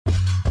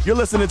You're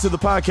listening to the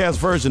podcast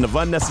version of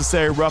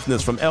Unnecessary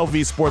Roughness from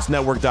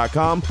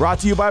LVSportsNetwork.com, brought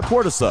to you by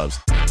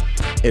Portasubs.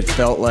 It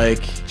felt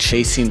like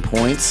chasing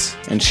points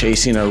and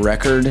chasing a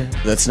record.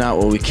 That's not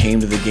what we came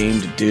to the game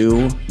to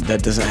do.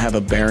 That doesn't have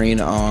a bearing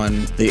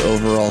on the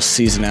overall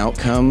season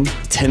outcome.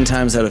 10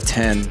 times out of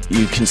 10,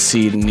 you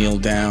concede and kneel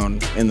down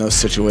in those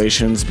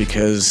situations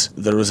because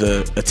there was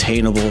a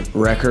attainable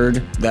record.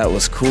 That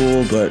was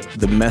cool, but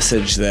the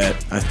message that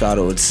I thought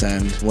it would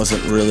send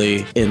wasn't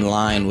really in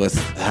line with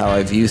how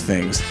I view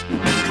things.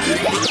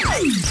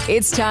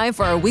 It's time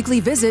for our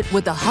weekly visit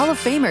with the Hall of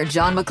Famer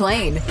John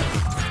Mcclain.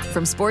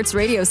 From Sports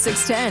Radio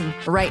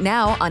 610, right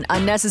now on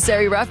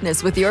Unnecessary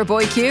Roughness with your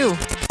boy Q.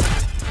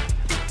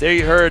 There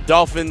you heard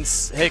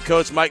Dolphins head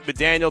coach Mike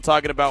McDaniel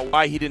talking about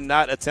why he did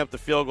not attempt a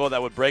field goal that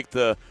would break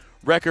the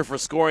record for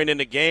scoring in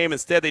the game.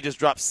 Instead, they just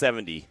dropped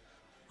 70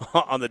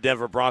 on the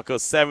Denver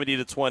Broncos,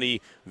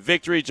 70-20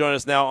 victory. Join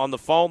us now on the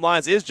phone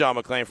lines is John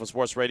Mcclain from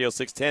Sports Radio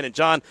 610. And,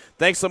 John,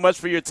 thanks so much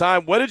for your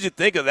time. What did you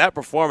think of that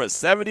performance?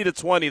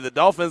 70-20. The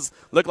Dolphins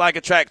look like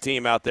a track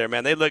team out there,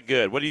 man. They look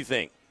good. What do you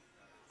think?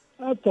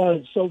 I thought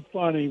it's so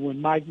funny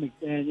when Mike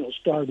McDaniel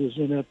started his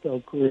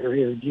NFL career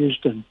here in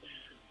Houston.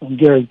 On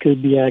Gary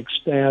Kubiak's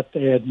staff,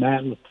 they had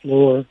Matt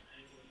LaFleur,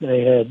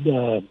 they had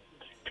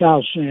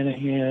Kyle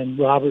Shanahan,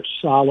 Robert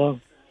Saleh,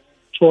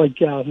 Troy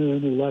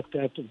Calhoun, who left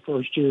after the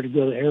first year to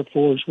go to the Air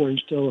Force, where he's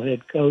still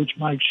head coach,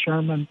 Mike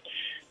Sherman,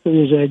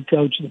 who was head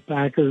coach of the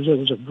Packers. It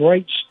was a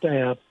great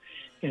staff,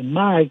 and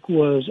Mike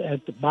was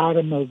at the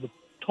bottom of the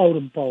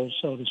totem pole,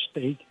 so to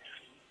speak,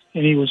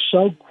 and he was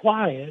so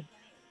quiet.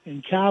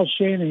 And Kyle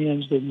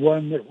Shanahan's the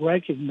one that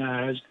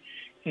recognized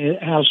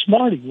how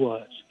smart he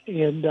was.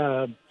 And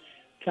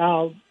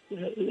Kyle,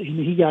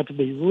 he got to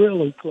be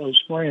really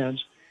close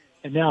friends.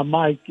 And now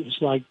Mike is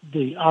like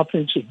the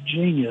offensive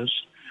genius.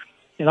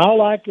 And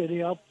all I could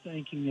help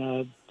thinking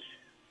of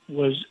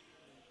was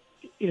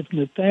if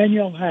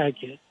Nathaniel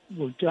Hackett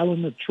were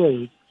telling the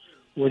truth,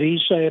 what he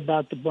say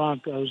about the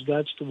Broncos,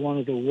 that's one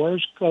of the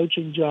worst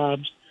coaching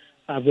jobs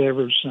I've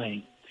ever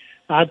seen.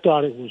 I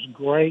thought it was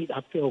great.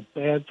 I feel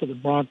bad for the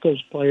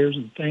Broncos players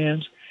and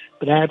fans.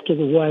 But after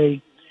the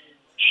way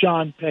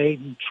Sean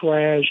Payton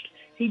trashed,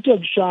 he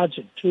took shots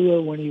at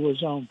Tua when he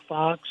was on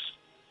Fox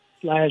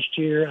last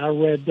year. I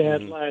read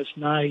that last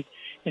night.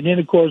 And then,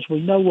 of course, we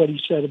know what he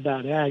said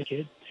about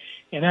Hackett.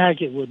 And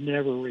Hackett would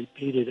never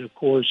repeat it, of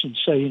course, and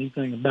say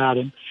anything about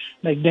him.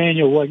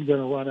 McDaniel wasn't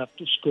going to run up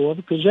the score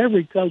because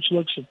every coach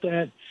looks at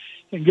that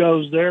and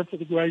goes, there for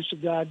the grace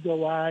of God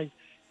go I.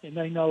 And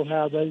they know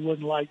how they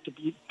wouldn't like to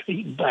be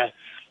beaten by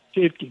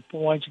 50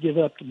 points, give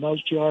up the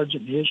most yards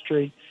in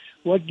history.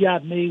 What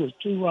got me was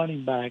 2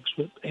 running backs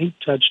with 8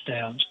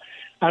 touchdowns.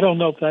 I don't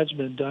know if that's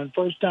been done.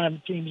 First time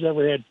the team's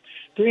ever had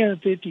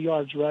 350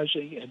 yards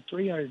rushing and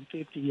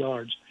 350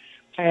 yards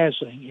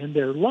passing. And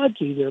they're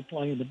lucky they're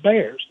playing the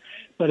Bears.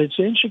 But it's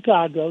in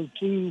Chicago,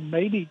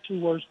 maybe two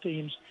worst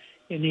teams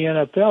in the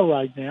NFL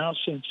right now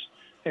since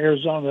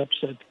Arizona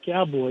upset the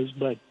Cowboys.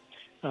 But,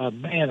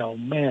 man, oh,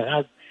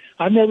 man,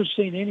 I've never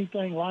seen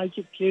anything like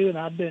it, Q, and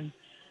I've been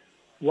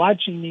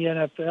watching the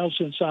NFL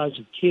since I was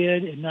a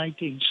kid in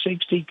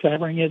 1960,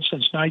 covering it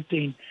since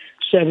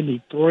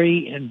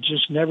 1973, and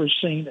just never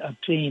seen a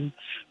team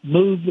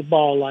move the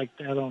ball like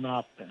that on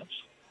offense.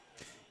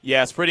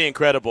 Yeah, it's pretty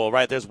incredible,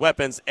 right? There's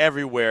weapons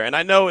everywhere. And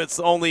I know it's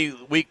only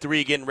week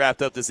 3 getting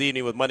wrapped up this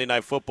evening with Monday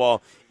Night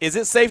Football. Is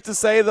it safe to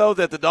say, though,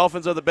 that the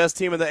Dolphins are the best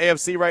team in the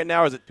AFC right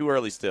now, or is it too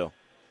early still?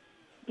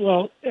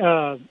 Well,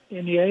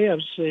 in the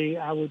AFC,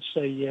 I would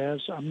say yes.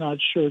 I'm not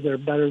sure they're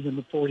better than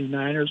the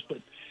 49ers, but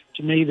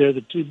to me, they're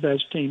the 2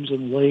 best teams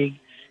in the league,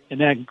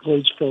 and that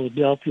includes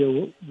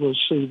Philadelphia. We'll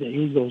see the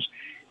Eagles.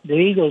 The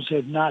Eagles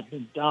have not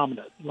been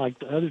dominant like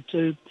the other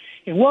 2.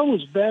 And what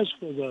was best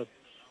for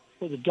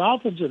the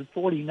Dolphins and the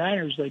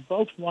 49ers, they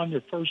both won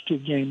their first 2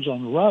 games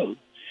on the road.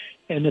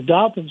 And the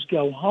Dolphins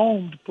go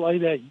home to play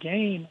that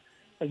game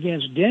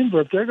against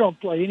Denver. If they're going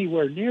to play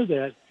anywhere near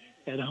that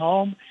at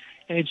home,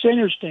 and it's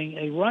interesting,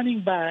 a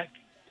running back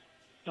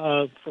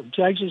from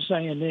Texas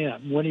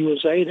A&M, when he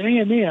was at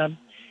A&M,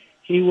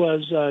 he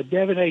was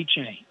Devin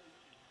Achane.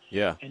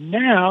 Yeah. And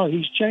now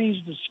he's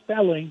changed the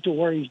spelling to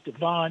where he's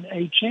Devon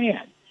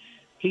Achane.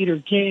 Peter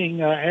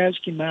King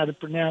asked him how to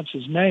pronounce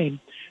his name.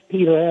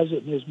 Peter has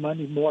it in his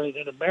Monday Morning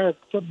in America,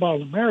 Football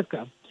in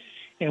America.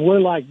 And we're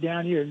like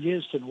down here in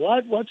Houston,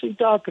 what's he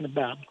talking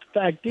about? The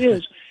fact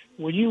is,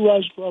 when you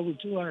rush for over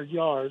 200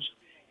 yards,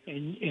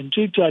 and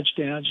 2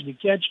 touchdowns, and you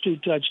catch 2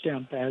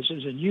 touchdown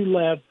passes, and you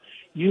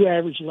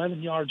average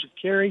 11 yards a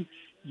carry,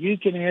 you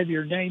can have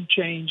your name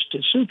changed to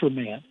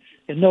Superman,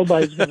 and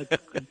nobody's going to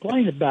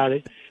complain about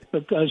it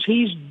because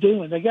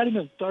they got him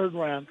in the 3rd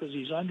round because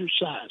he's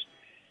undersized.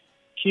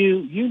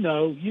 Q, you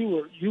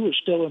were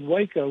still in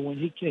Waco when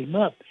he came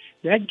up.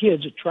 That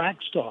kid's a track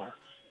star,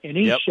 and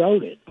he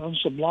showed it on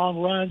some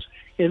long runs.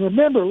 And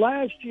remember,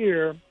 last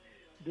year,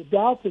 the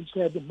Dolphins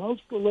had the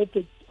most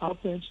prolific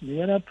offense in the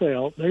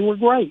NFL. They were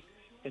great,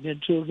 and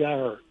then 2 got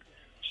hurt.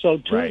 So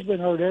Tua's been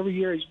hurt every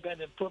year he's been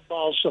in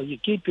football, so you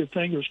keep your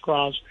fingers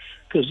crossed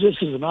because this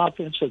is an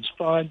offense that's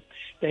fun.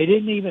 They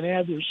didn't even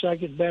have their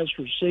second-best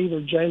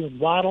receiver, Jalen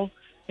Waddle,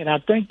 and I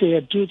think they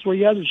had 2 or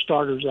 3 other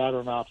starters out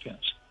on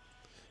offense.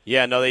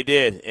 Yeah, no, they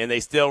did, and they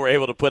still were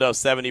able to put up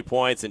 70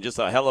 points and just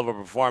a hell of a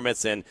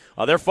performance, and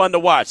they're fun to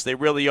watch. They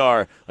really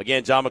are.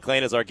 Again, John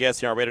Mcclain is our guest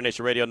here on Raider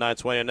Nation Radio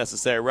 920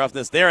 Unnecessary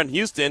Roughness. There in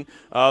Houston,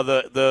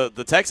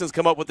 the Texans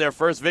come up with their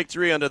first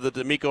victory under the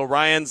DeMeco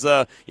Ryans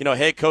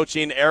head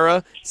coaching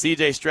era.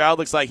 C.J. Stroud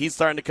looks like he's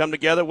starting to come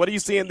together. What are you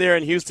seeing there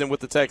in Houston with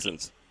the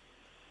Texans?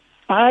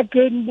 I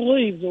couldn't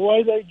believe the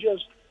way they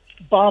just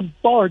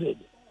bombarded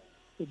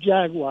the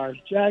Jaguars.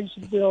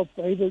 Jacksonville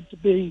favored to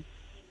be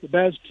the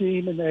best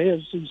team in the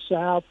AFC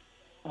South.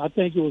 I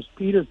think it was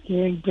Peter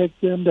King picked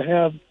them to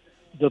have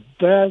the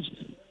best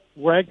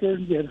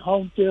record, get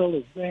home field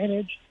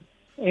advantage.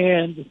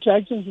 And the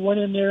Texans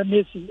went in there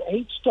missing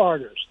 8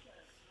 starters,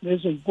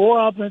 missing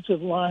 4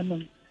 offensive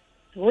linemen,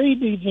 3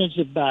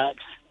 defensive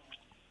backs,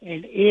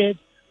 and it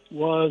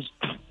was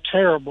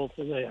terrible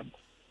for them.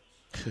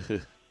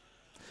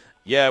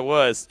 Yeah, it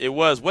was. It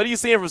was. What are you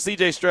seeing from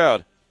C.J.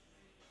 Stroud?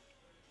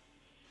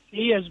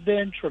 He has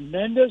been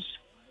tremendous.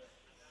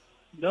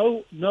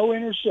 No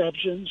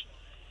interceptions.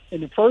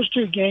 In the first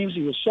 2 games,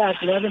 he was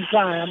sacked 11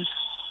 times,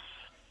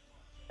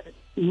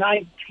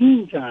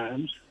 19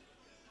 times.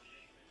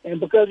 And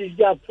because he's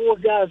got 4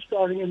 guys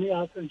starting in the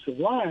offensive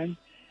line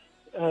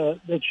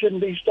that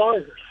shouldn't be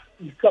starters,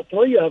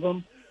 3 of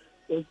them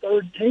were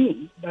third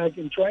team back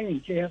in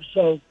training camp.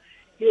 So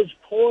his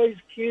poise,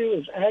 cue,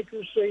 his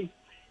accuracy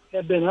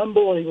have been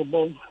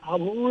unbelievable. I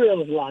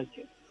really like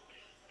it.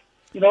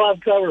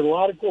 I've covered a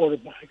lot of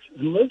quarterbacks,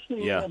 and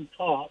listening to him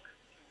talk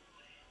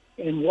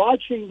and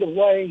watching the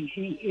way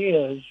he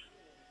is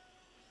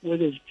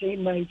with his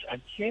teammates, I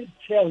can't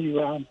tell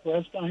you how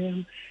impressed I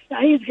am.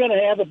 Now, he's going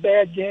to have a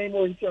bad game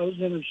where he throws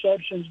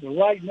interceptions, but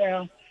right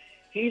now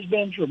he's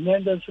been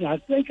tremendous, and I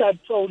think I've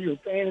told your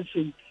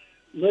fantasy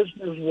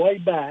listeners way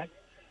back,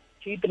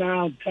 keep an eye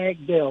on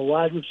Tank Dell,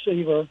 wide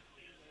receiver,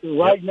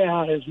 who right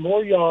now has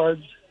more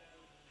yards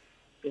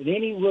than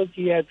any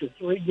rookie after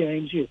 3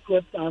 games. He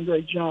eclipsed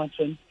Andre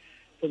Johnson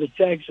for the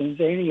Texans,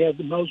 and he had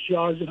the most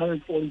yards,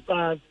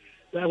 145.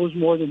 That was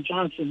more than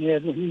Johnson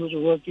had when he was a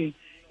rookie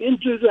in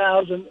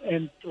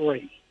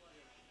 2003.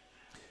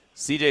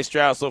 C.J.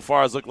 Stroud so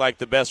far has looked like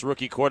the best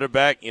rookie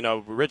quarterback.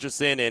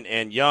 Richardson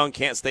and Young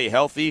can't stay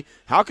healthy.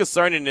 How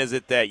concerning is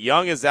it that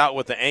Young is out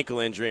with an ankle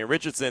injury and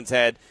Richardson's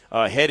had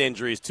head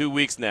injuries 2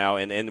 weeks now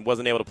and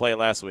wasn't able to play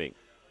last week?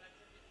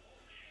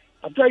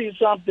 I'll tell you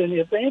something.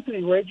 If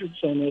Anthony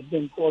Richardson had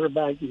been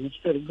quarterbacking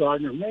instead of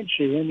Gardner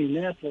Minshew,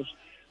 Indianapolis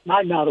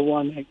might not have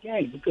won that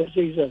game because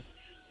he's a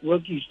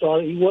rookie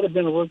starter. He would have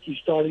been a rookie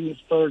starting his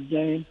 3rd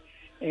game,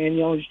 and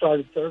he only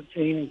started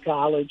 13 in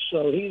college.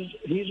 So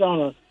he's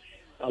on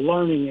a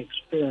learning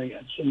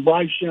experience. And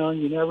Bryce Young,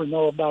 you never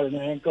know about an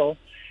ankle.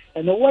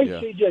 And the way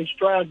C.J.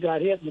 Stroud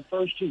got hit in the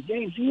first 2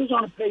 games, he was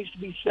on a pace to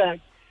be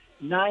sacked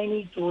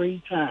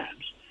 93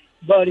 times.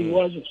 But he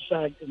wasn't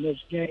sacked in this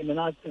game, and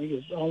I think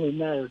it's only a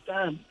matter of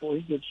time before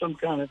he gets some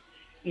kind of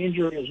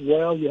injury as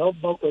well. You hope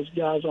both those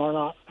guys aren't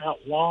out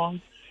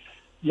long.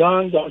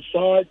 Young, I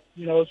saw it.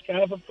 It's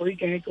kind of a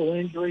freak ankle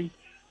injury.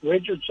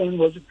 Richardson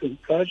was a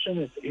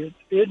concussion. It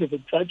hit a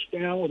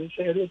touchdown with his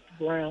head hit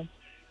the ground.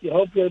 You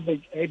hope he'll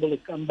be able to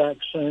come back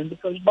soon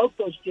because both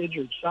those kids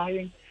are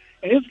exciting.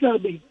 And it's going to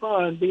be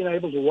fun being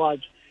able to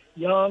watch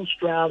Young,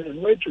 Stroud,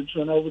 and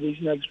Richardson over these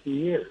next few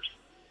years.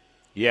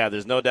 Yeah,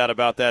 there's no doubt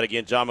about that.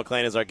 Again, John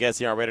Mcclain is our guest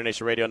here on Raider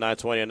Nation Radio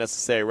 920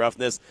 Unnecessary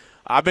Roughness.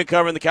 I've been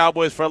covering the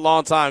Cowboys for a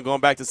long time, going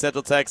back to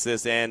Central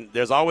Texas, and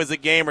there's always a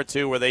game or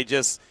two where they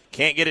just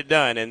can't get it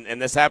done. And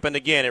this happened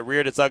again. It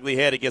reared its ugly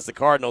head against the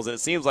Cardinals, and it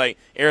seems like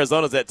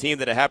Arizona's that team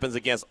that it happens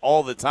against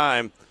all the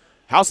time.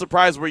 How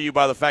surprised were you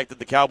by the fact that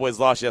the Cowboys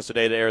lost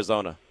yesterday to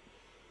Arizona?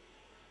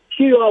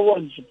 I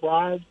wasn't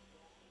surprised.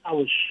 I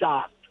was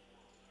shocked.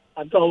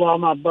 I told all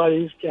my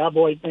buddies,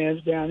 Cowboy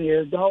fans down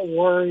here, don't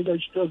worry,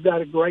 they still got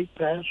a great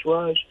pass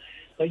rush.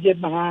 They get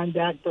behind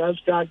Dak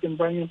Prescott, can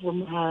bring him from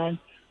behind.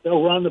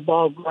 They'll run the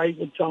ball great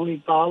with Tony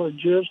Pollard.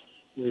 Just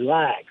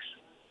relax.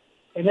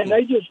 And then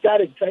they just got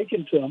it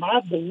taken to them.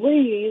 I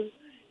believe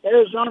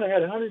Arizona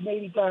had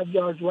 185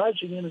 yards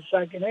rushing in the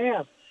second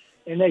half.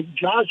 And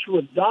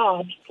Joshua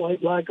Dobbs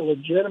played like a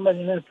legitimate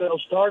NFL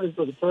starter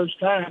for the first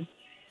time.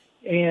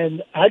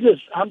 And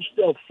I'm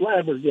still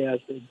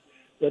flabbergasted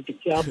that the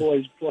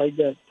Cowboys played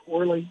that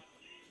poorly.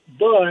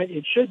 But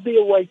it should be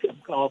a wake-up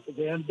call for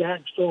them.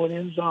 Dak's throwing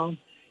end zone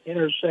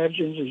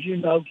interceptions. As you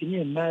know, can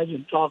you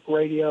imagine talk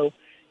radio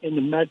in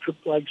the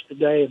Metroplex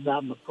today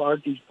about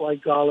McCarthy's play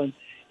calling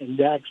and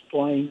Dak's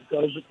playing?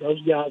 Those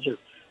guys are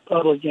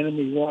public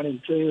enemy 1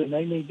 and 2, and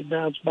they need to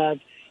bounce back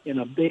in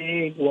a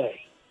big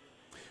way.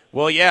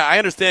 Well, yeah, I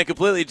understand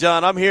completely,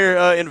 John. I'm here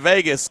in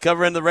Vegas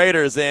covering the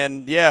Raiders,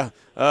 and,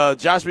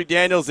 Josh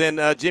McDaniels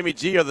and Jimmy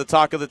G are the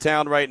talk of the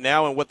town right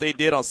now, and what they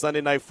did on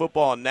Sunday Night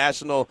Football on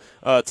national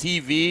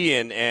TV,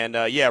 and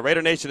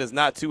Raider Nation is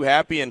not too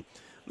happy. And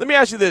let me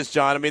ask you this,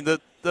 John. I mean,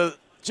 the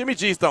Jimmy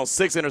G's thrown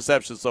 6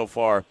 interceptions so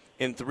far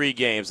in 3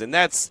 games, and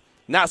that's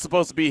not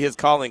supposed to be his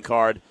calling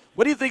card.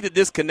 What do you think the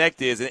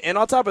disconnect is? And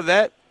on top of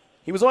that,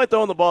 he was only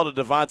throwing the ball to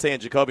Devontae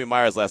and Jacoby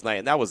Myers last night,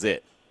 and that was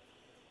it.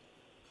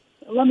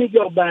 Let me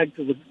go back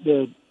to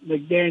the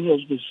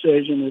McDaniels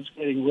decision that's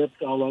getting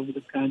ripped all over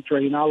the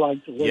country, and I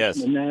like to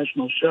listen to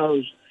national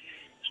shows,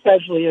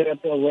 especially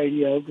NFL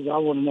radio, because I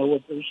want to know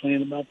what they're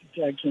saying about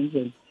the Texans.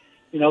 And,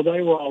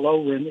 they were all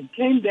over him. It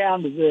came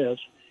down to this.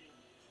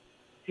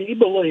 He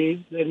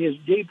believed that his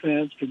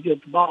defense could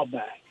get the ball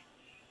back.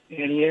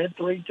 And he had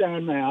 3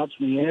 timeouts,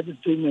 and he had the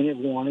 2-minute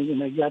warning,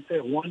 and they got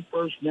that 1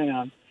 first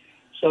down.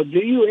 So do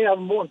you have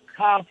more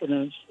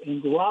confidence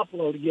in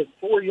Garoppolo to get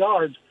 4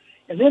 yards?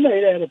 And then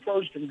they had a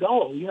 1st and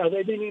goal.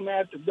 They didn't even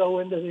have to go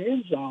into the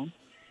end zone.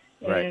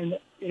 Right. And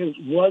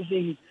was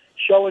he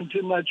showing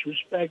too much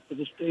respect for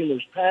the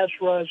Steelers' pass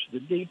rush, the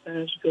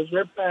defense? Because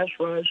their pass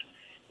rush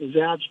is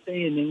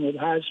outstanding with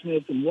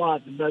Highsmith and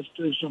Watt, the best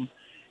twosome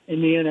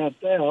in the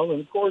NFL.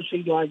 And, of course,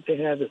 he'd like to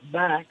have it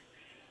back.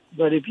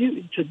 But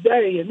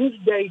today, in this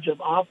stage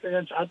of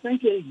offense, I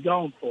think he'd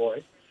gone for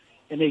it,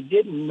 and he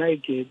didn't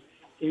make it.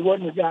 He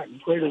wouldn't have gotten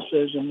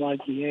criticism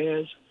like he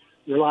has,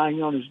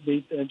 relying on his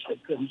defense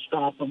that couldn't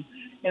stop him.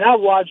 And I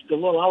watched a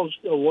little. I was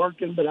still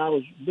working, but I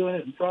was doing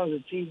it in front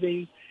of the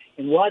TV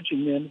and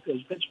watching them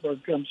because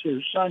Pittsburgh comes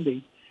here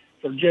Sunday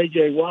for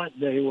J.J. Watt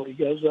Day, where he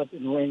goes up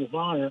in the Ring of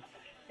Honor.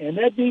 And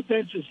that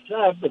defense is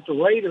tough, but the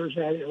Raiders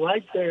had it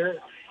right there.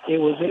 It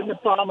was in the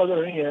palm of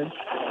their hand,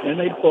 and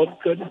they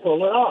couldn't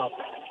pull it off.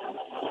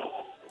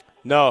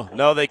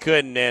 No, they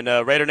couldn't, and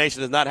Raider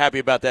Nation is not happy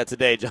about that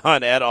today,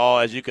 John, at all,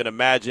 as you can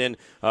imagine,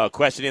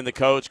 questioning the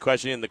coach,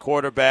 questioning the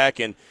quarterback,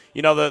 and,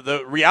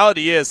 the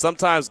reality is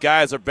sometimes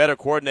guys are better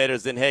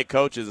coordinators than head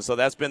coaches, and so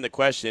that's been the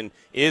question.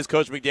 Is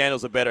Coach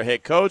McDaniels a better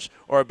head coach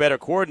or a better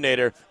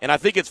coordinator? And I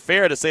think it's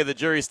fair to say the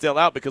jury's still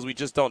out because we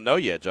just don't know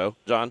yet,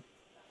 John.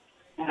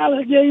 Well,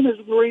 the game is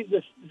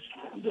the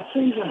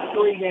season's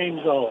 3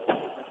 games old.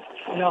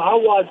 I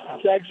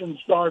watched the Texans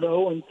start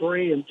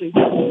 0-3 in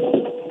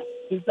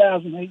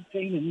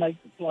 2018 and make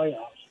the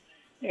playoffs.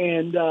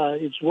 And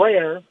it's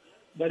rare,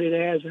 but it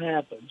has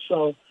happened.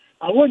 So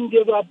I wouldn't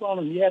give up on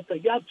them yet. They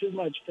got too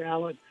much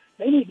talent.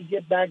 They need to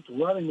get back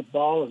to running the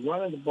ball and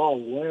running the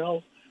ball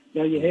well.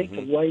 You hate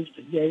to waste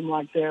a game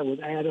like that with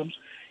Adams.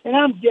 And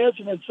I'm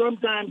guessing that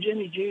sometime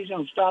Jimmy G's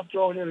going to stop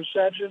throwing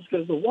interceptions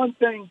because the one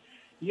thing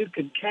you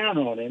could count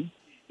on him,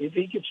 if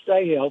he could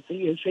stay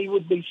healthy, is he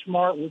would be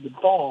smart with the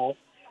ball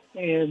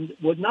and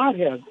would not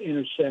have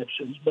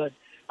interceptions. But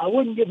I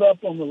wouldn't give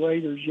up on the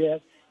Raiders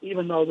yet,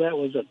 even though that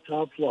was a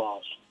tough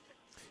loss.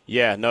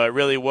 Yeah, no, it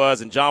really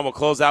was. And, John, we'll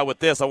close out with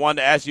this. I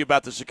wanted to ask you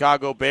about the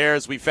Chicago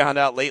Bears. We found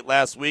out late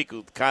last week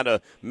the kind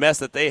of mess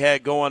that they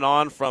had going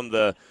on, from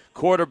the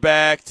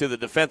quarterback to the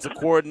defensive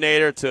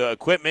coordinator to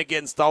equipment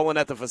getting stolen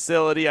at the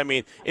facility. I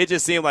mean, it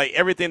just seemed like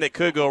everything that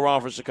could go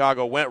wrong for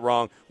Chicago went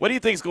wrong. What do you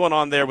think is going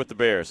on there with the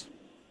Bears?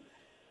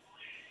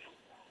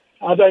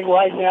 I think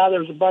right now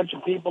there's a bunch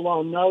of people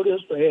on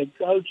notice. The head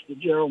coach, the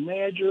general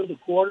manager, the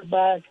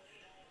quarterback.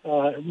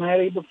 Matt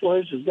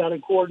Eberflus has got to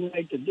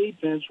coordinate the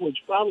defense, which is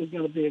probably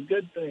going to be a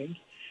good thing.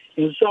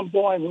 And at some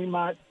point we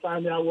might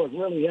find out what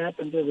really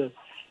happened to the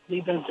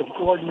defensive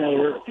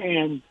coordinator.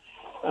 And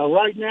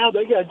right now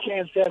they got a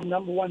chance to have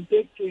number 1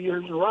 pick 2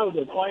 years in a row.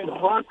 They're playing the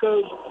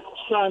Broncos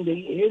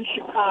Sunday in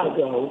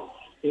Chicago.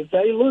 If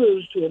they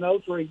lose to an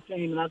 0-3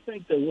 team, and I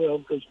think they will,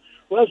 because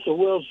Russell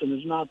Wilson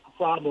is not the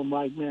problem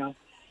right now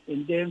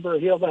in Denver.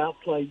 He'll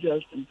outplay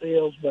Justin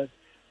Fields, but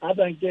I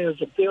think if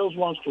Fields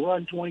wants to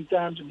run 20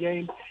 times a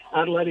game,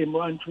 I'd let him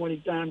run 20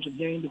 times a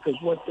game because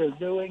what they're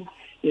doing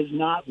is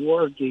not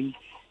working.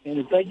 And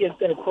if they get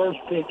that first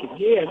pick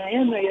again,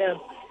 and they have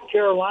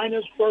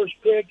Carolina's first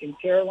pick and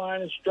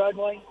Carolina's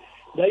struggling,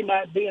 they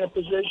might be in a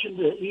position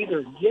to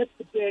either get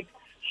the pick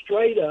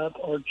straight up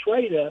or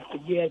trade up to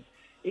get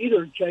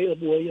either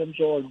Caleb Williams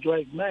or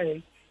Drake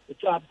May, the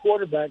top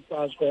quarterback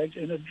prospects,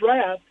 in a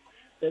draft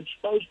that's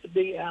supposed to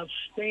be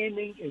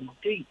outstanding and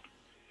deep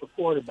for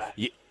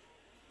quarterbacks.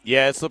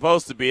 Yeah, it's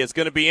supposed to be. It's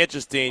going to be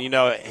interesting.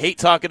 I hate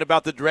talking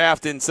about the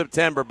draft in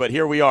September, but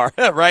here we are,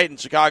 right? And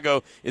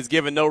Chicago is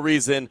given no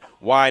reason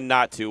why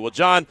not to. Well,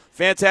 John,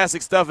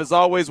 fantastic stuff as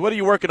always. What are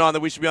you working on that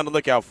we should be on the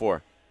lookout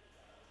for?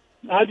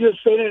 I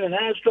just sent in an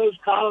Astros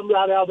column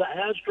about how the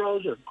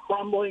Astros are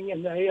crumbling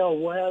in the AL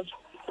West,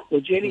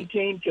 which any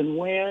team can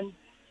win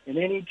and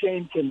any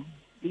team can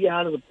be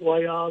out of the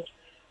playoffs.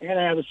 And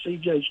I have a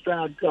C.J.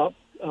 Stroud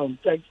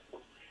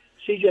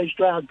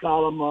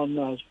column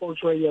on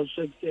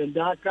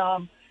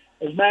sportsradio610.com.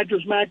 As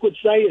Mattress Mac would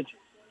say, it's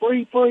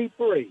free, free,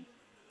 free.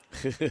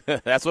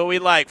 That's what we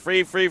like,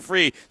 free, free,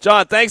 free.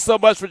 John, thanks so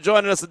much for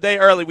joining us a day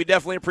early. We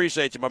definitely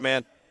appreciate you, my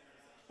man.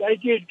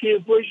 Thank you,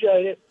 kid.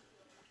 Appreciate it.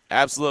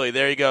 Absolutely.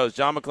 There he goes.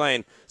 John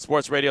Mcclain,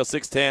 Sports Radio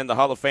 610, the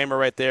Hall of Famer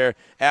right there,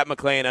 at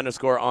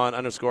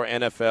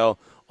 @McClain_on_NFL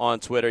on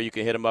Twitter. You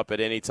can hit him up at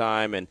any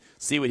time and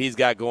see what he's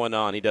got going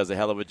on. He does a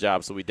hell of a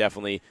job, so we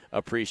definitely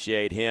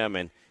appreciate him.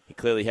 And he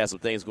clearly has some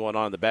things going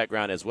on in the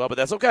background as well, but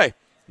that's okay.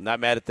 Not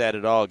mad at that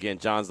at all. Again,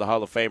 John's the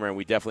Hall of Famer, and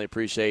we definitely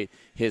appreciate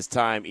his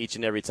time each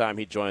and every time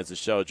he joins the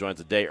show. Joins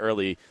a day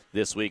early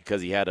this week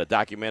because he had a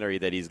documentary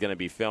that he's going to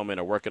be filming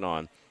or working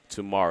on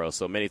tomorrow.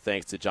 So many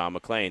thanks to John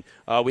Mcclain.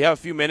 We have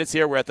a few minutes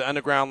here. We're at the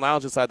Underground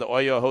Lounge inside the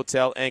Oyo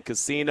Hotel and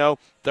Casino.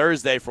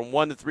 Thursday from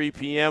 1 to 3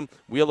 p.m.,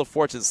 Wheel of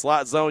Fortune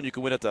slot zone. You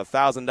can win up to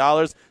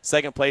 $1,000.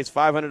 Second place,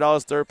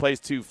 $500. Third place,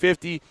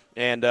 $250.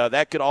 And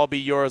that could all be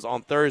yours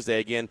on Thursday,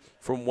 again,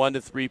 from 1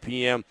 to 3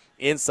 p.m.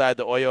 inside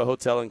the Oyo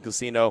Hotel and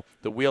Casino,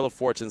 the Wheel of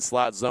Fortune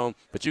slot zone.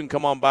 But you can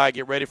come on by,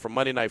 get ready for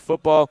Monday Night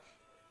Football.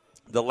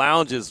 The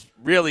lounge is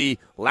really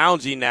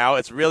loungy now.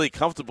 It's really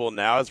comfortable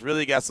now. It's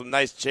really got some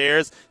nice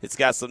chairs. It's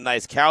got some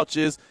nice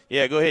couches.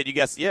 Yeah, go ahead. You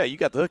got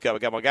the hookup. I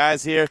got my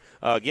guys here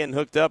getting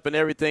hooked up and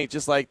everything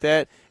just like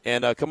that.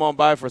 And come on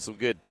by for some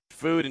good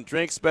food and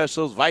drink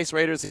specials. Vice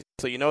Raiders,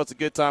 so you know it's a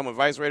good time when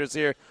Vice Raiders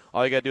here.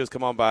 All you got to do is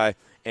come on by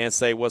and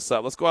say what's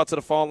up. Let's go out to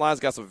the phone lines.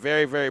 Got some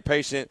very, very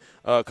patient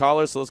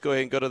callers, so let's go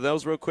ahead and go to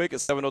those real quick.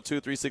 It's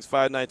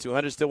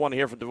 702-365-9200. Still want to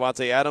hear from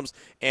Devontae Adams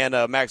and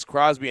Max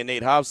Crosby and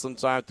Nate Hobbs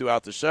sometime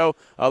throughout the show.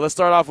 Let's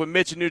start off with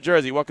Mitch in New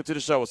Jersey. Welcome to the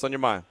show. What's on your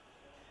mind?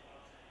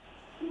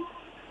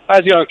 How's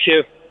it going,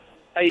 Q?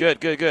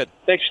 Good.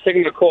 Thanks for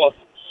taking the call.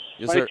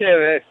 Yes, sir.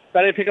 If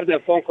I didn't pick up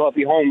that phone call, I'll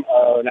be home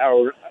an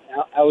hour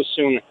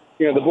soon.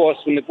 You know,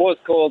 when the boss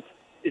called,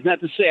 it's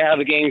not to say how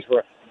the games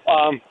were.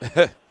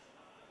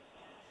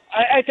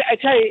 I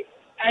tell you,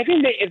 I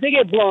think if they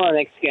get blown on the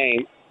next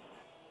game,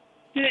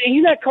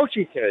 he's not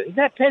coaching material. He's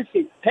not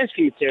Penske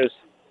materials.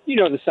 You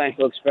know the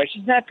Seinfeld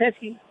expression. He's not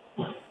Penske.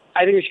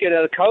 I think we should get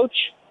another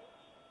coach.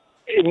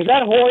 Was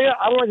that Hoyer?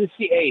 I wanted to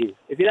see Aiden.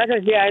 If you're not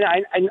going to see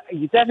Aiden,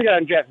 you definitely got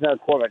to draft another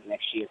quarterback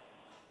next year.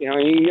 You know,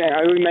 I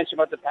already mentioned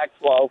about the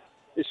Pac-12.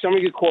 There's so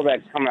many good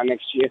quarterbacks coming out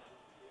next year.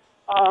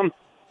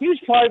 He was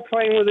probably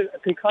playing with a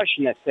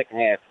concussion that second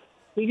half.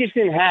 He just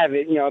didn't have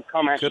it,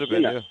 come after. Could have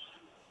been, yeah.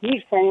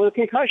 He's playing with a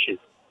concussion.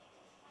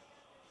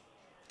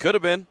 Could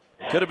have been.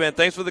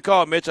 Thanks for the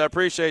call, Mitch. I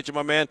appreciate you,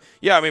 my man.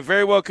 Yeah, I mean,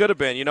 very well could have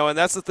been, and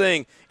that's the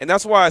thing. And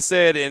that's why I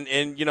said,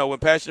 and when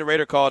Passionate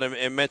Raider called him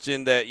and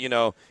mentioned that,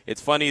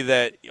 it's funny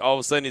that all of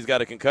a sudden he's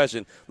got a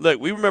concussion.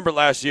 Look, we remember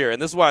last year,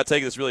 and this is why I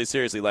take this really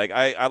seriously. Like,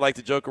 I like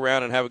to joke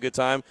around and have a good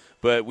time,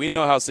 but we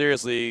know how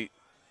seriously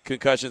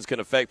concussions can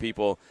affect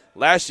people.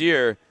 Last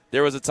year,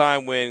 there was a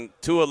time when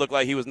Tua looked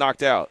like he was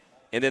knocked out.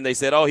 And then they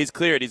said, oh, he's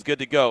cleared, he's good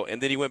to go.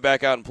 And then he went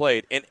back out and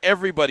played. And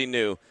everybody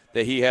knew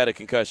that he had a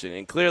concussion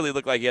and clearly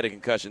looked like he had a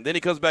concussion. Then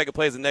he comes back and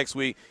plays the next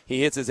week.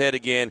 He hits his head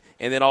again.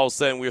 And then all of a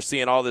sudden we're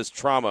seeing all this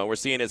trauma. We're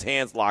seeing his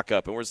hands lock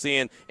up.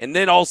 And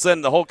then all of a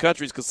sudden the whole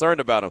country's concerned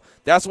about him.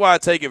 That's why I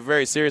take it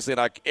very seriously and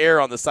I err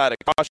on the side of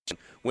caution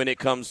when it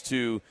comes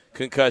to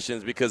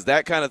concussions because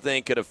that kind of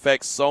thing could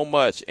affect so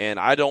much. And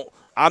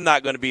I'm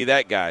not going to be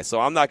that guy. So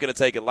I'm not going to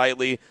take it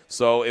lightly.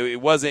 So it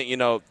wasn't,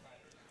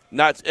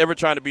 not ever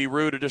trying to be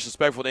rude or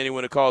disrespectful to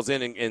anyone who calls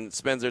in and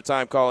spends their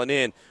time calling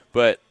in,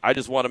 but I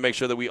just want to make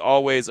sure that we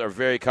always are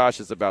very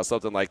cautious about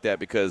something like that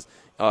because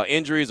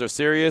injuries are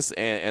serious,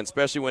 and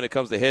especially when it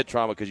comes to head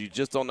trauma because you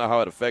just don't know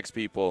how it affects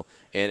people,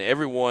 and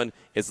everyone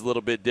is a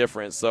little bit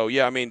different. So,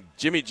 yeah, I mean,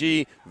 Jimmy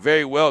G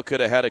very well could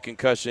have had a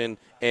concussion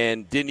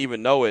and didn't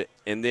even know it,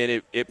 and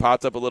then it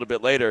popped up a little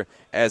bit later.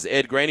 As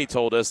Ed Graney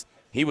told us,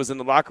 he was in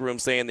the locker room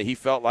saying that he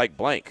felt like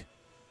blank.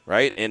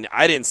 Right, and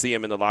I didn't see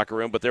him in the locker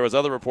room, but there was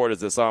other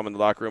reporters that saw him in the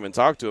locker room and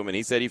talked to him, and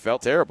he said he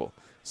felt terrible.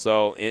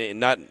 So,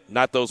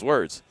 not those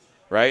words,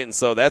 right? And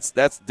so that's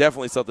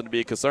definitely something to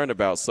be concerned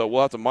about. So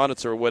we'll have to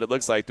monitor what it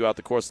looks like throughout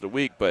the course of the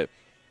week, but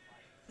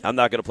I'm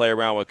not going to play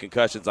around with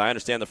concussions. I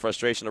understand the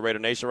frustration of Raider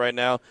Nation right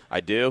now. I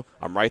do.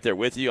 I'm right there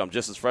with you. I'm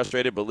just as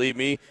frustrated. Believe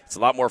me, it's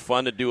a lot more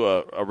fun to do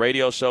a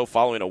radio show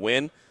following a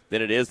win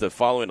than it is to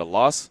following a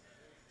loss,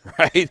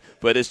 right?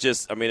 But it's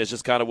just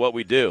kind of what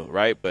we do,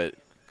 right? But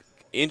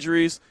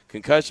injuries,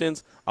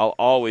 concussions, I'll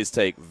always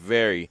take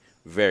very,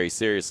 very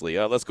seriously.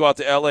 Let's go out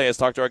to L.A. Let's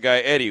talk to our guy,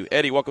 Eddie.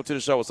 Eddie, welcome to the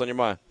show. What's on your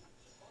mind?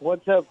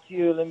 What's up,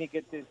 Q? Let me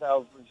get this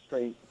out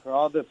straight. For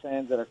all the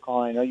fans that are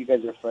calling, I know you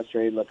guys are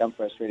frustrated. Look, I'm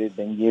frustrated. It's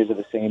been years of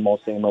the same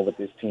old with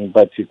this team.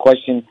 But to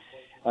question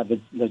the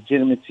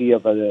legitimacy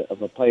of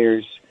a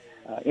player's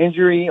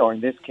injury, or in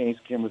this case,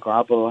 Jimmy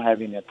Garoppolo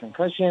having a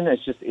concussion,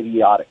 it's just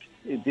idiotic.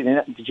 Did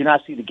you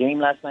not see the game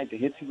last night, the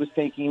hits he was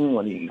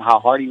taking, how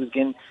hard he was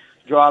getting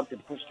dropped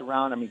and pushed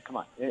around? I mean, come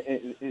on.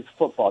 It's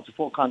football. It's a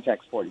full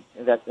contact sport.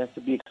 That's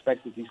to be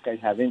expected. These guys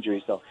have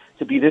injuries. So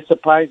to be this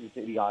surprised is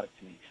idiotic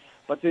to me.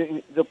 But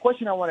the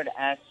question I wanted to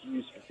ask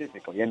you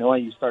specifically, I know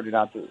you started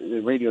out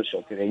the radio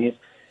show today, is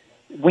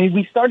when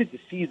we started the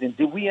season,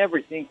 did we ever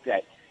think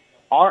that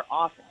our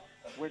offense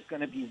was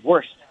going to be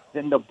worse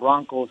than the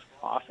Broncos'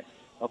 offense?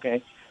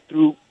 Okay?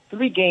 Through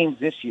 3 games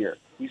this year,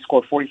 we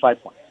scored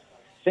 45 points.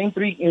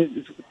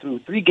 Through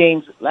 3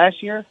 games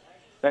last year,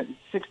 that's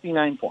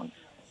 69 points.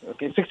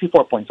 Okay,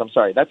 64 points. I'm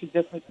sorry. That's a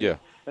difference. Yeah.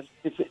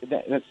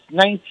 That's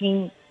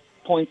 19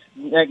 points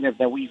negative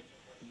that we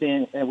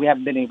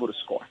haven't been able to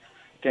score.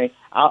 Okay.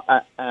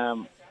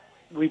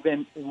 We've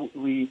been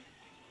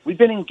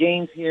in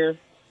games here,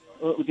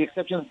 with the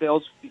exception of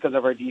Bills, because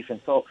of our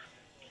defense. So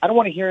I don't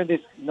want to hear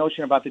this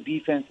notion about the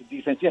defense.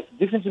 Yes,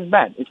 the defense is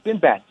bad. It's been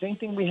bad. Same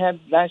thing we had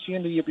last year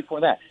and the year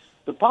before that.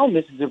 The problem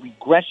is a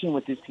regression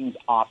with this team's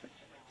offense.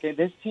 Okay,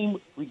 this team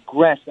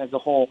regressed as a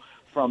whole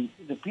from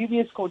the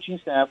previous coaching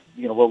staff,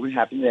 what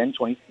happened then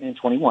in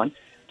 21,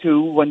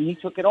 to when he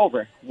took it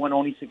over, won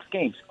only 6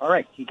 games. All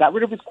right, he got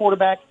rid of his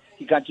quarterback.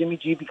 He got Jimmy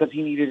G because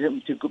he needed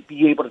him to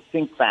be able to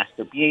think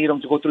faster, be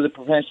able to go through the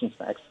progressions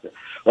faster,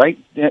 right?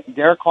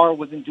 Derek Carr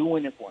wasn't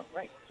doing it for him,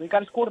 right? So he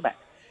got his quarterback.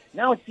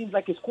 Now it seems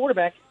like his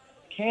quarterback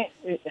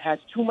has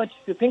too much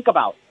to think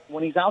about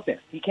when he's out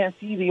there. He can't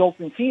see the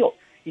open field.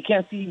 He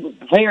can't see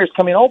players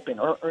coming open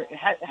or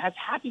has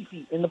happy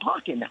feet in the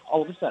pocket now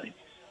all of a sudden.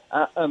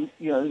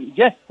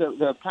 Yes,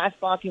 the pass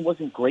blocking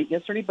wasn't great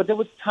yesterday, but there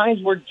was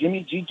times where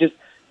Jimmy G just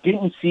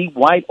didn't see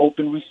wide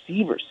open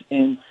receivers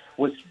and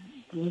was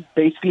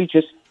basically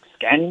just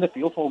scanning the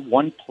field for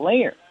one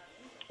player.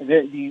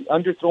 The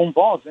underthrown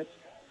balls,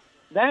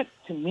 that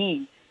to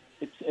me,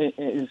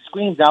 it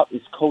screams out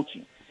is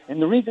coaching.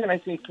 And the reason I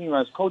say screams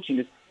out is coaching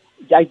is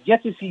I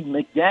get to see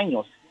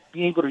McDaniels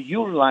be able to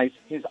utilize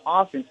his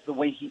offense the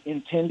way he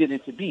intended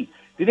it to be.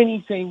 Didn't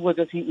he say we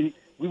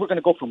were going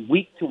to go from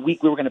week to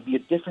week, we were going to be a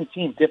different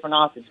team, different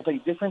offense, play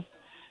different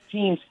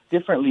teams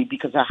differently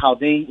because of how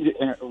they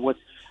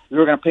we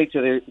were going to play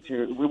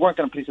we weren't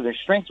going to play to their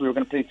strengths, we were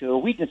going to play to their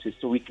weaknesses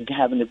so we can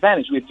have an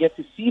advantage. We have yet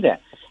to see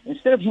that.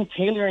 Instead of him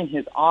tailoring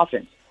his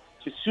offense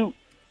to suit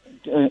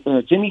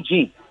Jimmy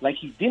G, like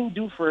he didn't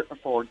do for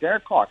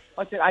Derek Carr.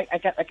 I said, I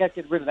got to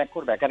get rid of that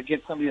quarterback. I got to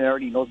get somebody that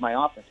already knows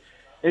my offense.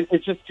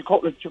 It's just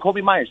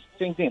Jacoby Myers,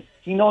 same thing.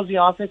 He knows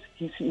the offense.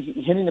 He's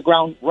hitting the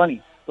ground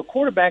running. The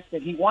quarterback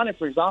that he wanted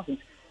for his offense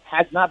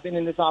has not been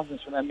in this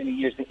offense for that many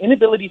years. The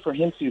inability for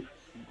him to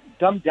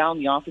dumb down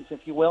the offense,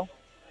 if you will,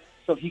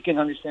 so he can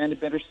understand it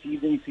better, see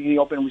the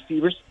open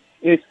receivers,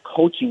 is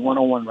coaching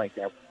 101 right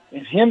there.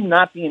 And him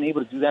not being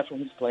able to do that for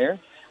his player,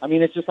 I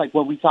mean, it's just like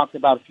what we talked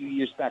about a few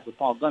years back with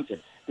Paul Gunter.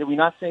 Did we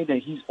not say that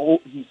he's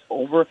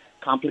over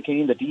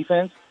complicating the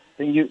defense?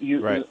 Then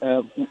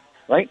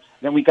right?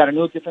 Then we got a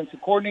new defensive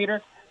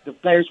coordinator. The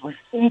players were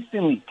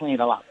instantly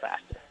playing a lot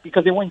faster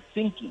because they weren't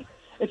thinking.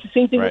 It's the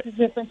same thing with the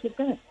defensive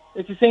end.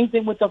 It's the same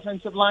thing with the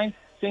offensive line,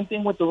 same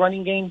thing with the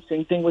running game,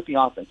 same thing with the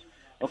offense.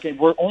 Okay,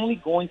 we're only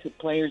going to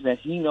players that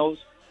he knows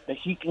that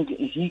he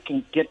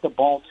can get the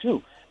ball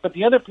to. But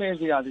the other players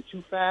are either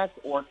too fast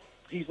or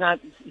he's not.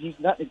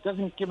 It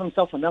doesn't give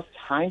himself enough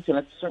time to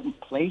let certain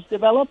plays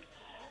develop.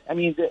 I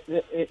mean,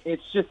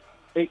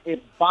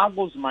 it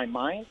boggles my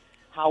mind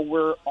how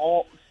we're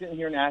all sitting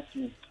here and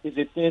asking, is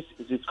it this?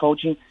 Is it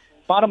coaching?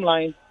 Bottom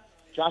line,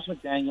 Josh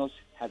McDaniels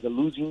has a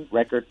losing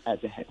record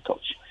as a head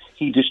coach.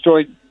 He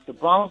destroyed the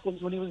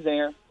Broncos when he was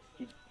there.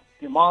 He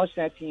demolished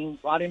that team,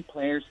 brought in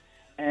players,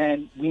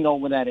 and we know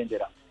where that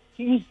ended up.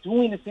 He's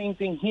doing the same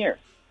thing here.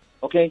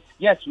 Okay?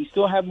 Yes, we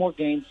still have more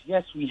games.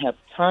 Yes, we have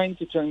time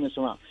to turn this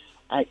around.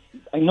 I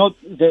know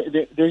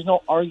there's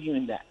no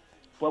arguing that.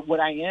 But what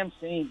I am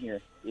saying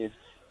here is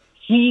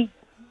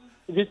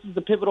this is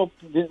the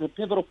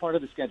pivotal part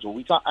of the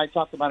schedule. I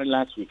talked about it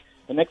last week.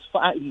 The next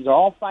 5, these are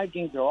all 5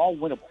 games. They're all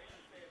winnable.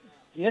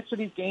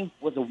 Yesterday's game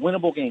was a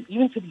winnable game.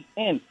 Even to the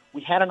end,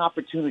 we had an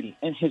opportunity.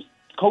 And his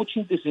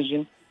coaching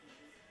decision,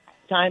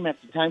 time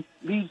after time,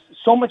 leaves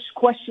so much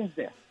questions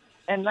there.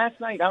 And last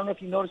night, I don't know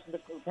if you noticed in the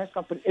press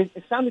conference,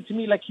 it sounded to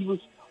me like he was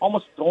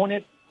almost throwing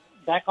it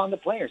back on the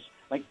players,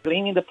 like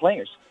blaming the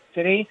players.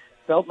 Today,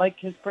 felt like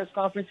his press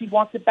conference, he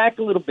walked it back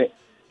a little bit.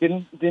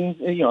 Didn't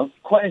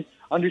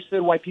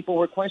understood why people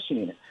were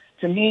questioning it.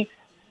 To me,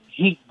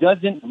 he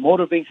doesn't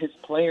motivate his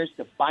players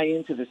to buy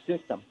into the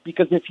system,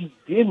 because if he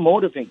did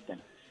motivate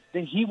them,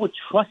 then he would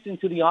trust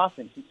into the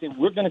offense and say,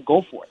 we're going to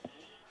go for it.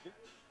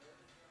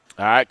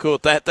 All right, cool.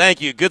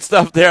 Thank you. Good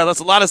stuff there. That's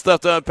a lot of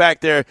stuff to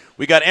unpack there.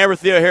 We got Amber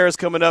Theoharis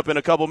coming up in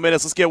a couple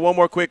minutes. Let's get one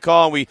more quick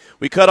call. And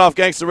we cut off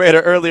Gangster Raider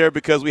earlier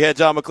because we had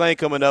John Mcclain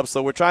coming up,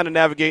 so we're trying to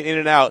navigate in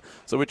and out.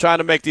 So we're trying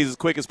to make these as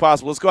quick as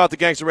possible. Let's go out to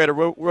Gangster Raider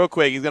real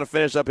quick. He's going to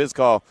finish up his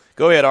call.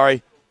 Go ahead,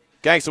 Ari.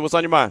 Gangster, what's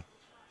on your mind?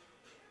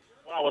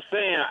 Well, I was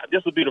saying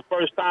this will be the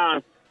first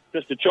time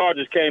since the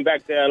Chargers came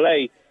back to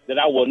L.A. that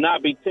I will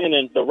not be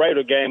attending the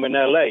Raider game in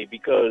L.A.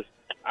 because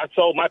I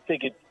sold my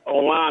ticket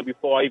online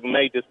before I even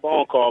made this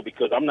phone call,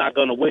 because I'm not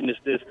going to witness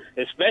this,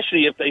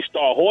 especially if they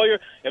start Hoyer.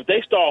 If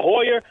they start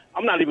Hoyer,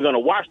 I'm not even going to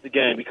watch the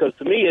game, because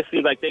to me it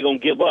seems like they're going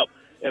to give up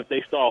if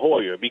they start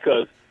Hoyer,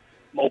 because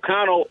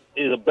O'Connell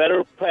is a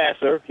better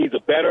passer. He's a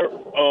better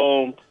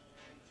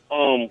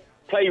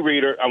play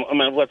reader.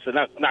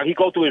 Now he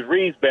goes through his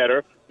reads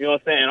better. You know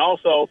what I'm saying?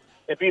 Also,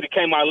 if he'd have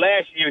came out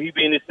last year, he'd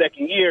be in his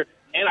second year,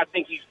 and I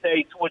think he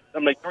stayed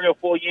 3 or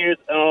 4 years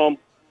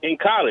in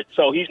college.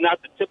 So he's not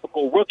the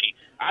typical rookie.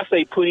 I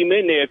say put him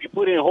in there. If you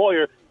put in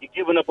Hoyer, you're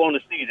giving up on the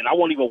season. I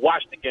won't even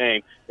watch the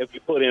game if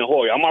you put in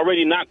Hoyer. I'm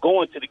already not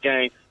going to the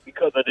game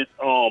because of this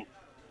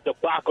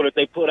debacle that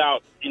they put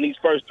out in these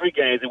first 3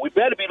 games. And we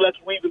better be lucky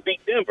we even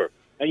beat Denver.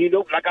 And,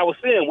 like I was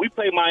saying, we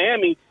play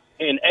Miami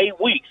in 8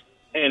 weeks.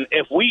 And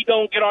if we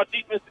don't get our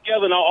defense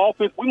together and our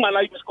offense, we might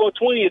not even score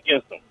 20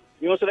 against them.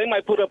 You know, so they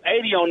might put up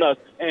 80 on us.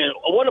 And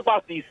what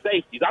about these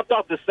safeties? I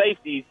thought the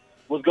safeties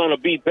was going to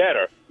be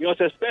better. You know,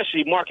 so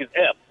especially Marcus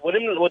Epps. For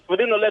them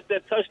to let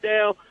that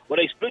touchdown where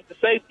they split the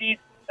safeties,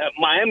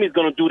 Miami's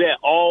going to do that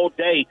all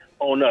day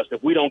on us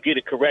if we don't get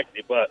it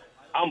corrected. But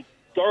I'm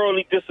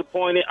thoroughly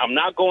disappointed. I'm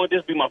not going.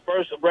 This will be my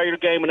first regular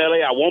game in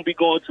L.A. I won't be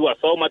going to. I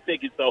sold my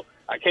ticket, so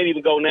I can't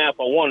even go now if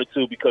I wanted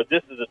to because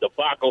this is a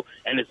debacle,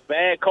 and it's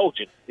bad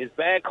coaching. It's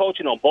bad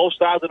coaching on both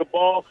sides of the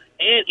ball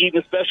and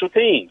even special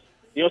teams.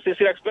 You know, see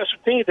like special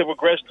teams have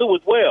regressed too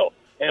as well.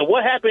 And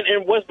what happened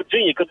in West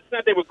Virginia? Because it's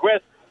not they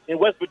regressed in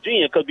West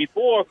Virginia. Because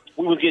before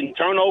we was getting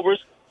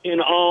turnovers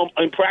in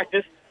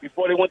practice.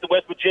 Before they went to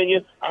West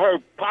Virginia, I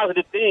heard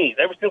positive things.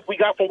 Ever since we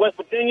got from West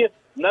Virginia,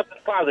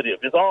 nothing's positive.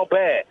 It's all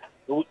bad.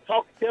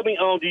 Tell me,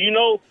 do you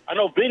know? I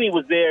know Vinny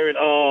was there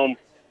in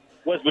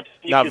West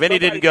Virginia. No, Vinny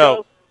didn't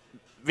go.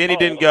 Vinny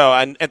didn't go,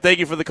 and thank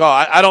you for the call.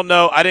 I don't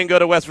know. I didn't go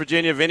to West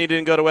Virginia. Vinny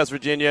didn't go to West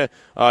Virginia.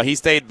 He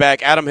stayed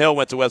back. Adam Hill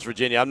went to West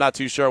Virginia. I'm not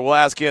too sure. We'll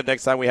ask him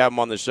next time we have him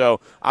on the show.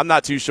 I'm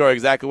not too sure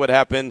exactly what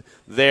happened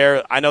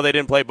there. I know they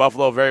didn't play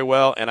Buffalo very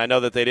well, and I know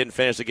that they didn't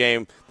finish the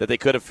game that they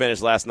could have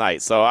finished last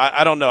night. So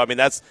I don't know. I mean,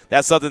 that's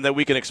something that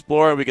we can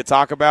explore and we can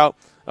talk about.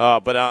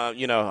 But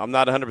I'm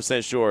not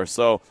 100% sure.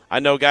 So I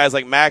know guys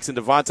like Max and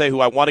Devontae,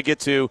 who I want to get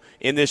to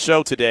in this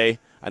show today.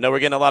 I know we're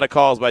getting a lot of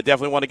calls, but I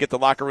definitely want to get the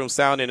locker room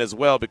sound in as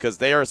well because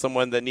they are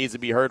someone that needs to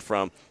be heard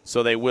from,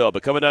 so they will.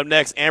 But coming up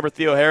next, Amber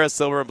Theoharis,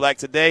 Silver and Black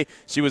Today.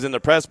 She was in the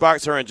press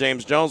box. Her and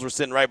James Jones were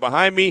sitting right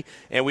behind me,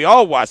 and we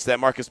all watched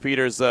that Marcus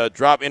Peters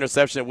drop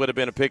interception. It would have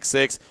been a pick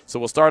six. So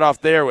we'll start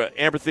off there with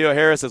Amber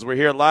Theoharis as we're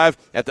here live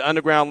at the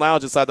Underground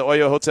Lounge inside the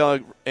Oyo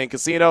Hotel and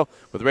Casino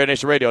with Raider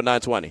Nation Radio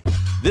 920.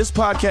 This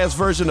podcast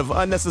version of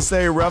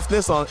Unnecessary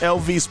Roughness on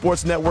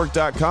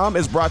LVSportsNetwork.com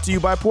is brought to you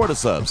by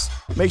Portasubs.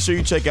 Make sure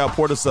you check out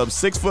Portasubs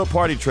 6-foot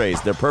party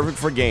trays. They're perfect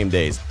for game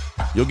days.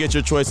 You'll get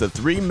your choice of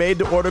 3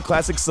 made-to-order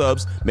classic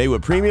subs made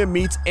with premium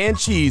meats and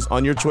cheese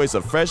on your choice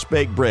of fresh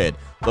baked bread,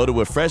 loaded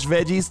with fresh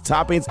veggies,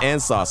 toppings, and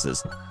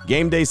sauces.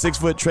 Game day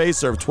 6-foot trays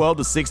serve 12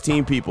 to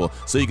 16 people,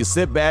 so you can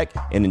sit back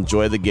and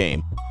enjoy the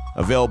game.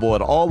 Available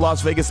at all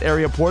Las Vegas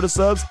area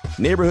Portasubs,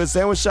 neighborhood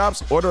sandwich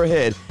shops. Order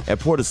ahead at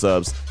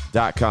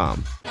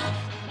portasubs.com.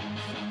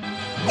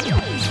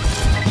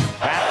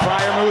 Pat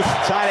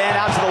Fryermuth, tight end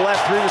out to the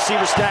left, 3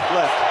 receivers stacked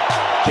left.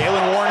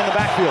 Jalen Warren in the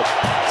backfield.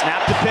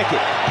 Snap to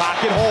Pickett.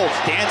 Pocket holds.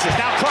 Dances.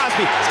 Now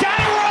Crosby. He's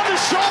got him around the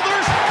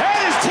shoulders,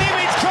 and his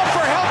teammates come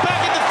for help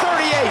back at the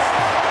 38.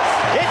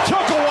 It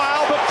took a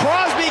while, but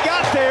Crosby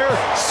got there.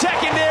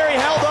 Secondary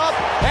held up,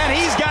 and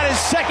he's got his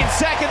second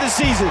sack of the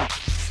season.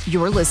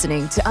 You're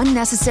listening to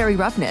Unnecessary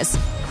Roughness,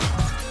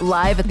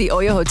 live at the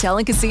Oyo Hotel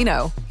and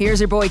Casino. Here's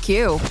your boy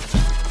Q.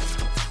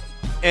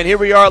 And here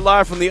we are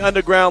live from the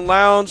Underground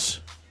Lounge.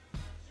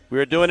 We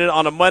are doing it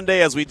on a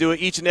Monday as we do it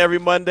each and every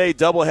Monday.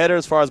 Doubleheader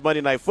as far as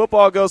Monday Night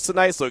Football goes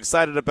tonight, so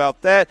excited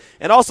about that.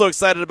 And also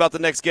excited about the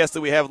next guest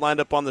that we have lined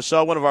up on the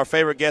show. One of our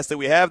favorite guests that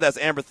we have, that's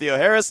Amber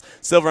Theoharis,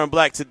 Silver and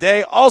Black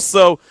Today.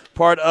 Also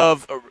part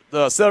of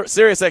the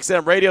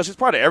SiriusXM Radio. She's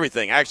part of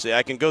everything, actually.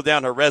 I can go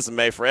down her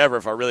resume forever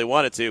if I really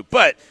wanted to.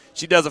 But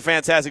she does a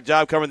fantastic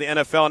job covering the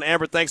NFL. And,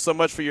 Amber, thanks so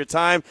much for your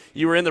time.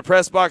 You were in the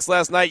press box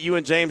last night. You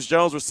and James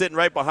Jones were sitting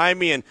right behind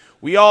me, and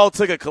we all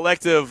took a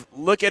collective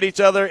look at each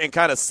other and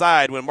kind of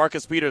sighed when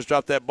Marcus Peters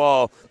dropped that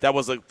ball. That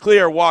was a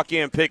clear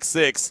walk-in pick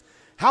six.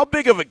 How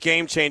big of a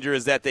game changer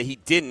is that he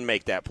didn't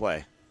make that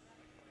play?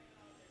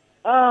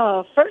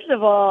 Oh, first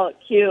of all,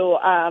 Q,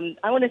 I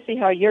want to see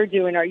how you're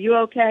doing. Are you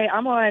okay?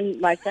 I'm on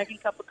my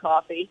second cup of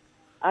coffee.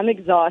 I'm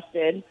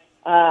exhausted.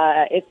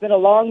 It's been a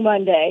long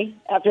Monday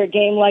after a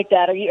game like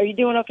that. Are you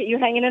doing okay? You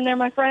hanging in there,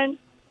 my friend?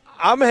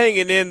 I'm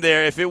hanging in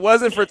there. If it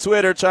wasn't for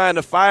Twitter trying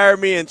to fire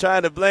me and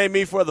trying to blame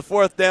me for the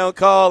 4th down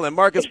call and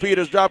Marcus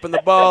Peters dropping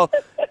the ball,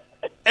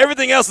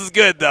 everything else is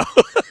good, though.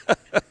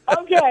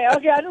 Okay. I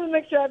just want to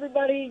make sure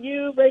everybody,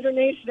 you, Raider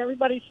Nation,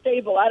 everybody's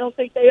stable. I don't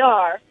think they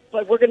are,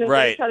 but we're going to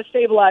try to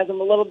stabilize them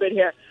a little bit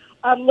here.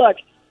 Look,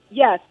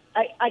 yes,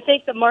 I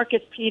think the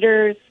Marcus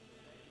Peters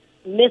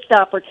missed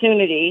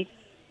opportunity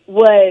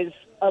was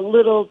a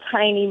little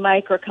tiny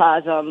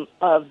microcosm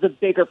of the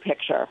bigger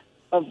picture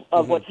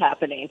of what's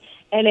happening.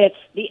 And it's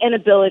the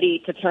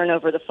inability to turn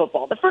over the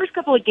football. The first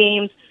couple of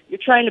games, you're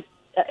trying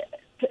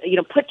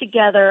to put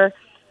together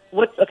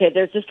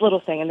there's this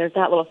little thing and there's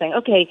that little thing.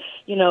 Okay,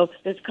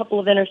 there's a couple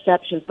of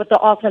interceptions, but the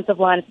offensive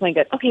line is playing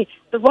good. Okay,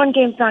 the run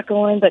game's not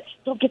going, but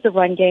still get the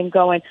run game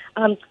going.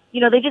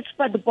 They just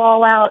spread the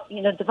ball out.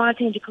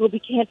 Devontae and Jacoby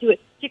can't do it.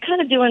 You're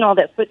kind of doing all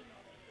this, but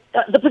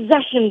the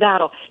possession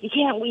battle, you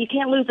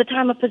can't lose the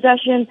time of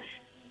possession.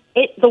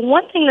 The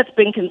one thing that's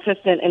been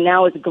consistent and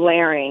now is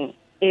glaring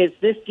is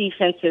this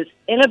defense's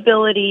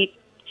inability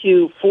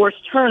to force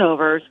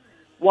turnovers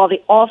while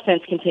the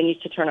offense continues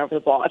to turn over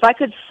the ball. If I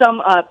could sum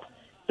up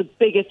the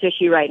biggest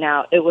issue right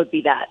now, it would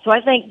be that. So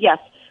I think, yes,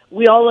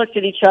 we all looked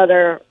at each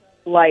other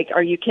like,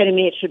 are you kidding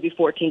me? It should be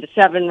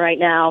 14-7 right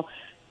now.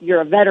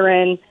 You're a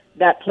veteran.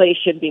 That play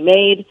should be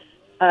made.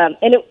 And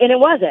it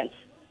wasn't.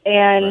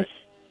 And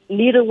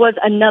neither was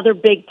another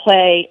big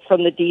play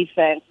from the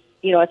defense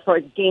as far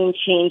as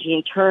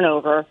game-changing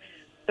turnover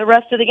the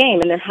rest of the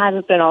game, and there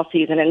hasn't been all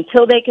season. And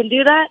until they can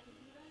do that,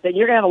 then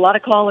you're going to have a lot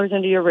of callers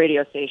into your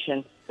radio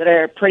station that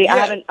are pretty.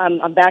 Yeah.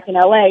 I'm back in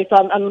L.A., so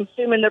I'm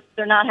assuming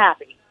they're not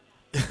happy.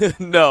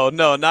 No,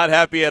 not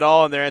happy at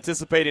all, and they're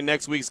anticipating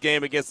next week's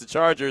game against the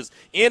Chargers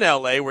in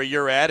L.A., where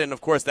you're at, and,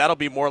 of course, that'll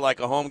be more like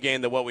a home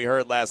game than what we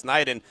heard last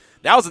night. And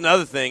that was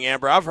another thing,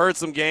 Amber. I've heard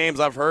some games,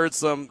 I've heard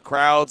some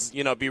crowds,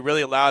 be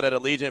really loud at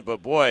Allegiant,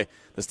 but, boy,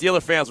 the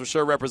Steeler fans were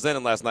sure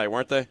represented last night,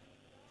 weren't they?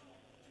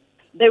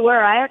 They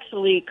were. I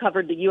actually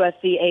covered the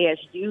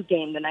USC-ASU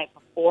game the night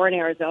before in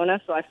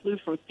Arizona, so I flew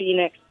from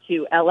Phoenix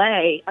to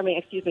L.A.,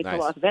 Nice. to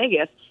Las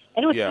Vegas,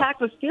 and it was Yeah. packed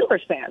with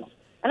Steelers fans.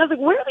 And I was like,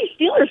 where are these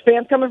Steelers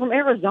fans coming from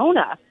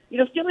Arizona?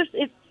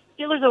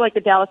 Steelers are like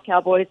the Dallas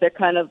Cowboys. They're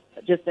kind of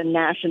just a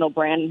national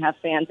brand and have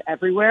fans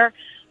everywhere.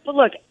 But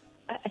look,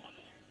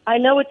 I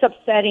know it's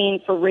upsetting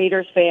for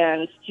Raiders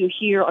fans to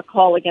hear a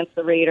call against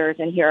the Raiders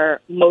and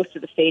hear most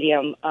of the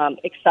stadium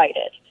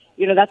excited.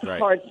 That's a Right.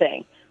 hard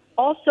thing.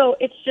 Also,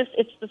 it's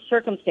the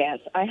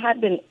circumstance. I had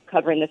been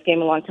covering this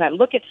game a long time.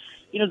 Look at,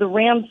 the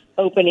Rams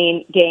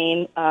opening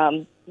game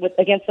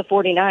against the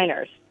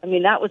 49ers. I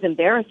mean, that was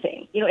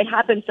embarrassing. It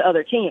happens to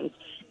other teams.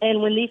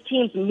 And when these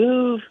teams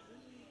move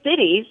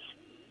cities,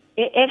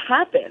 it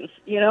happens.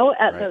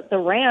 Right. The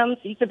Rams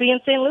used to be in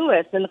St.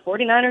 Louis, and the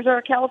 49ers are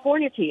a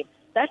California team.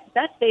 That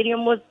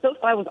stadium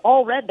SoFi was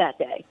all red that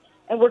day.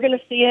 And we're going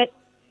to see it,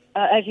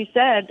 as you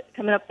said,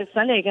 coming up this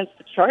Sunday against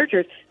the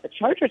Chargers. The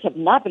Chargers have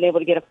not been able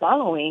to get a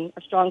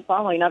strong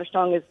following, not as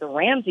strong as the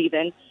Rams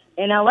even,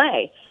 in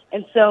L.A.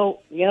 And so,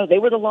 they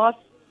were the Los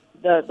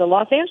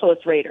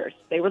Angeles Raiders.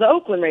 They were the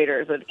Oakland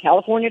Raiders, or the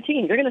California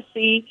team. You're going to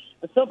see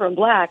the silver and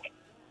black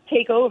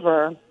take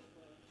over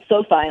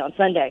SoFi on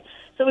Sunday.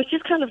 So it's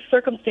just kind of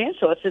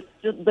circumstantial. It's just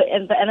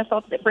and the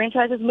NFL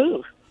franchises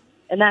move,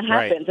 and that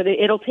happens. Right. And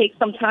it'll take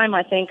some time,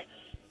 I think,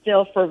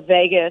 still for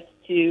Vegas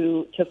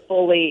to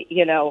fully,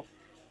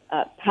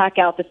 pack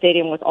out the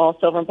stadium with all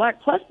silver and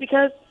black. Plus,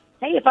 because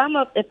hey, if I'm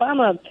a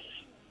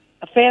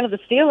fan of the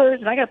Steelers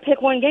and I got to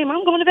pick one game,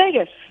 I'm going to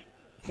Vegas.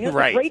 It's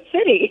Right. a great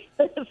city.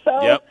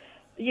 So Yep.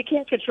 you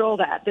can't control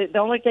that. The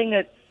only thing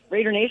that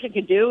Raider Nation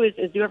can do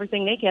is do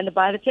everything they can to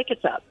buy the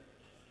tickets up.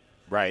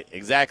 Right,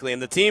 exactly.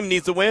 And the team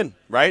needs to win,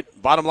 right?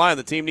 Bottom line,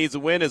 the team needs to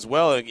win as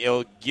well.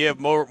 It'll give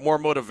more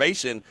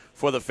motivation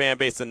for the fan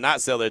base to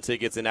not sell their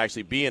tickets and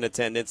actually be in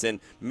attendance, and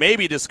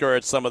maybe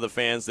discourage some of the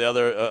fans, the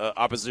other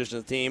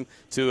opposition team,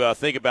 to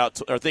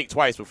think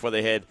twice before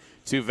they head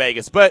to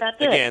Vegas. But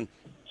That's again,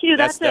 Q,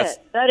 that's it.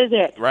 That is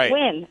it. Right.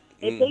 Win.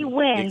 If they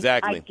win,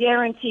 exactly. I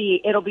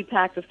guarantee it'll be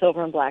packed with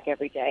silver and black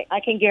every day. I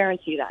can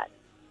guarantee that.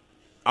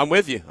 I'm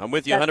with you. That's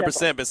 100%.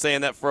 simple. Been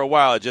saying that for a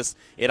while.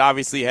 It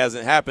obviously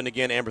hasn't happened.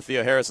 Again, Amber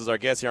Theoharis is our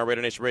guest here on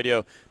Raider Nation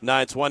Radio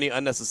 920,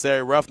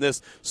 Unnecessary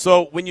Roughness.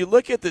 So when you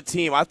look at the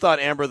team, I thought,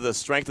 Amber, the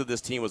strength of this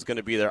team was going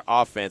to be their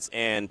offense.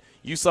 And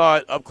you saw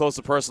it up close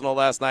and personal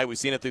last night. We've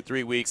seen it through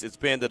 3 weeks. It's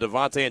been the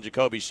Devontae and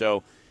Jacoby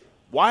show.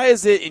 Why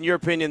is it, in your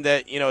opinion,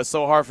 that it's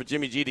so hard for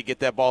Jimmy G to get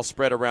that ball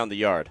spread around the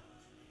yard?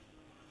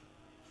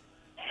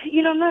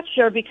 I'm not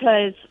sure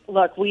because,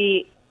 look,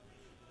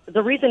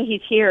 the reason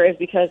he's here is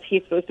because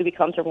he's supposed to be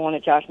comfortable in a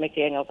Josh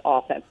McDaniels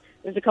offense.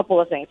 There's a couple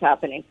of things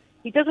happening.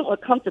 He doesn't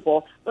look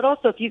comfortable, but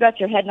also if you got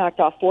your head knocked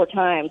off 4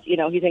 times, he's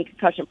in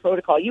concussion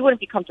protocol, you wouldn't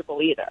be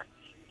comfortable either.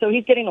 So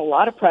he's getting a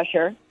lot of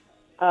pressure.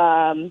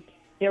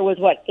 There was,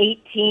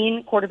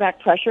 18 quarterback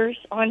pressures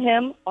on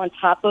him on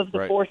top of the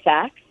Right. 4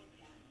 sacks.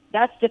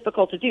 That's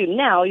difficult to do.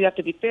 Now, you have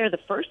to be fair, the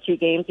first 2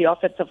 games, the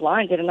offensive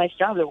line did a nice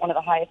job. They're one of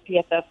the highest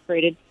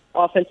PFF-graded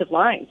offensive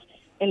lines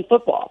in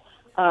football.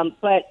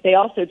 But they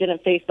also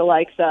didn't face the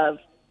likes of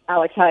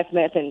Alex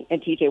Highsmith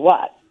and T.J.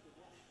 Watt.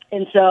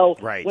 And so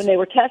Right. when they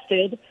were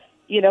tested,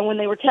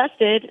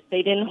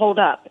 they didn't hold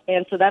up.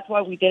 And so that's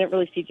why we didn't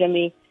really see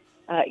Jimmy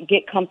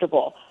get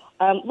comfortable.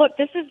 Look,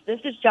 this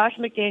is Josh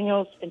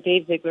McDaniels and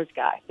Dave Ziegler's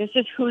guy. This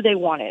is who they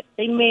wanted.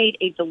 They made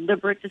a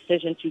deliberate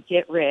decision to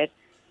get rid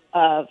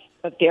of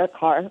Derek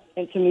Carr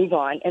and to move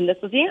on, and this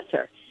was the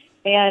answer.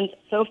 And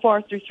so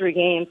far through 3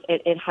 games,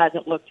 it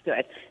hasn't looked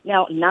good.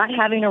 Now, not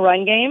having a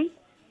run game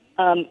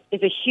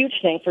is a huge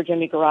thing for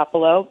Jimmy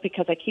Garoppolo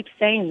because I keep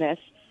saying this.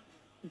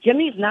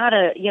 Jimmy's not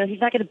he's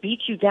not going to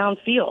beat you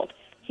downfield.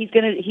 He's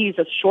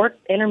a short,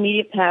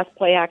 intermediate pass,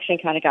 play action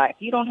kind of guy. If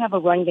you don't have a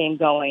run game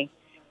going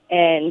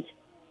and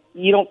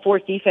you don't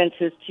force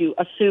defenses to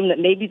assume that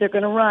maybe they're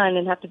going to run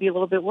and have to be a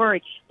little bit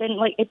worried, then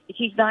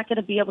he's not going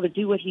to be able to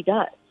do what he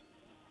does.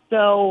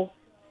 So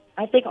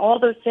I think all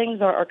those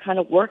things are kind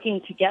of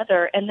working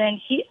together, and then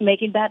he's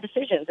making bad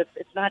decisions.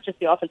 It's not just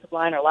the offensive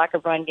line or lack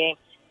of run game.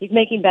 He's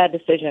making bad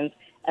decisions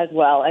as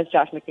well, as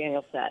Josh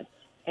McDaniels said,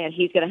 and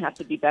he's going to have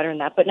to be better in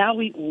that. But now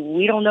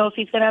we don't know if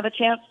he's going to have a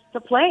chance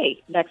to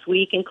play next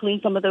week and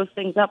clean some of those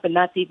things up, and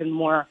that's even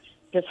more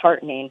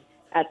disheartening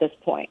at this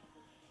point.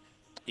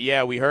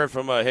 Yeah, we heard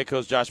from head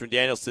coach Josh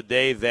McDaniels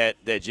today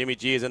that Jimmy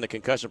G is in the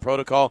concussion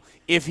protocol.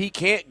 If he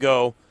can't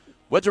go,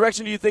 what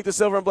direction do you think the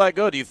Silver and Black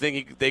go? Do you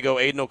think they go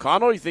Aiden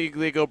O'Connell, or do you think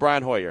they go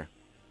Brian Hoyer?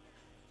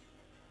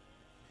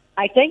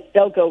 I think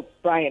they'll go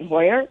Brian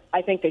Hoyer.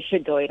 I think they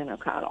should go Aiden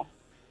O'Connell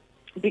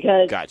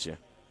because gotcha.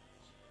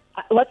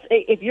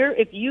 If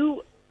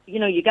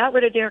you got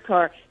rid of Derek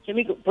Carr,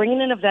 Jimmy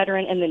bringing in a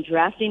veteran and then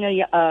drafting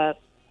a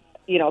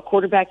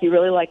quarterback you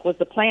really like was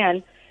the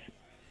plan.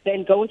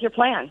 Then go with your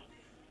plan.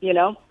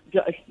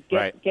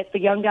 Get the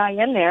young guy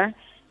in there.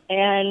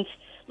 And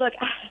look,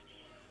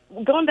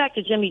 going back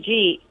to Jimmy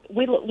G, he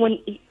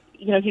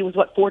was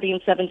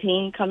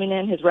 40-17 coming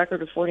in. His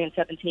record was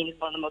 40-17. He's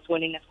one of the most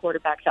winningest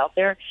quarterbacks out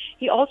there.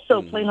 He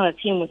also played on a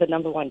team with a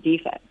number one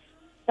defense.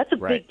 That's a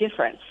big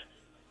difference.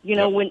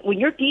 When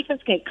your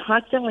defense can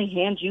constantly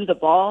hand you the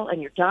ball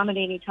and you're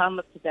dominating time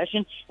of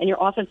possession and your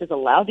offense is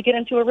allowed to get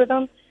into a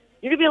rhythm,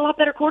 you're going to be a lot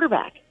better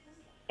quarterback.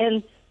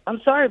 And I'm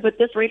sorry, but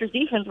this Raiders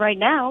defense right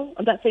now,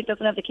 I'm not saying it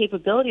doesn't have the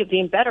capability of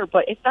being better,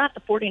 but it's not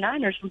the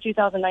 49ers from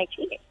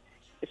 2019.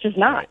 It's just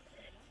not. Right.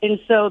 And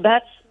so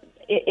that's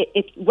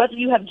whether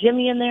you have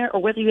Jimmy in there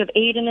or whether you have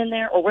Aiden in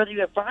there or whether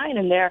you have Brian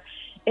in there,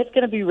 it's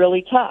going to be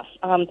really tough.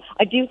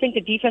 I do think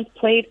the defense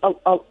played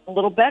a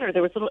little better.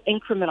 There was a little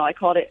incremental, I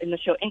called it in the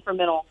show,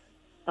 incremental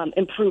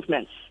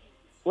improvements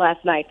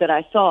last night that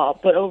I saw.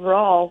 But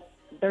overall,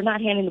 they're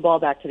not handing the ball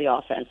back to the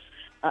offense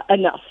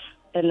enough,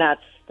 and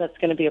that's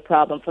going to be a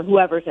problem for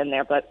whoever's in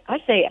there. But I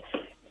say,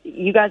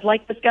 you guys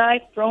like this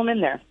guy, throw him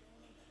in there.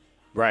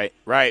 Right.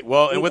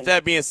 Well, and with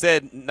that being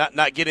said,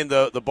 not getting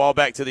the ball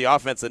back to the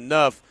offense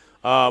enough,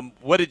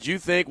 what did you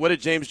think? What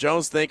did James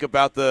Jones think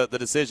about the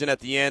decision at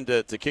the end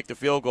to kick the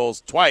field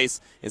goals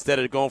twice instead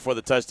of going for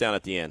the touchdown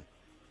at the end?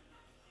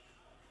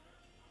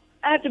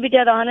 I have to be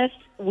dead honest.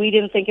 We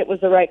didn't think it was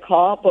the right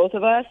call, both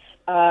of us.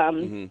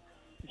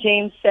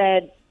 James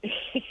said,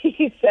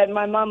 he said,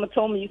 my mama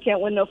told me you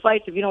can't win no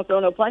fights if you don't throw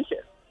no punches.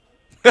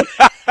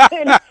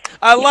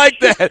 I like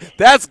that.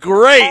 That's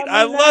great.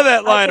 I love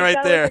that line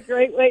right there. Was a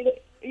great way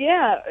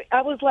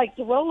I was like,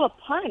 throw a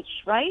punch,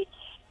 right?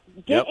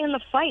 Get in the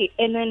fight.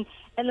 And then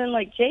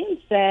like James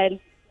said,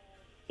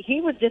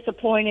 he was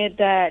disappointed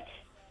that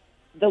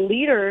the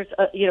leaders,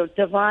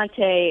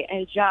 Devontae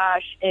and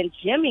Josh and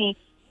Jimmy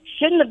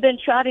shouldn't have been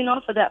trotting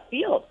off of that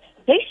field.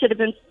 They should have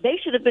been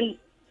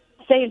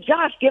saying,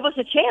 Josh, give us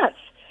a chance.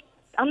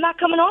 I'm not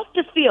coming off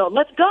this field.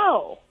 Let's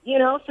go.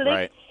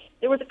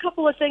 There was a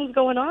couple of things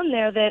going on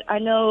there that I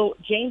know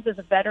James, as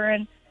a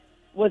veteran,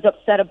 was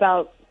upset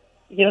about,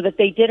 that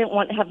they didn't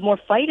want to have more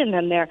fight in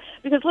them there.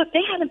 Because, look, they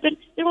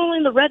were only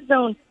in the red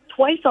zone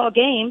twice all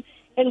game,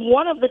 and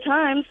one of the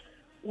times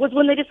was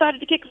when they decided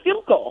to kick a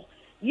field goal.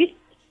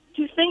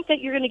 To think that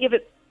you're going to give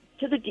it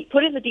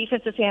put it in the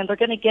defense's hands, they're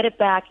going to get it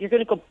back, you're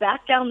going to go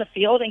back down the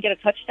field and get a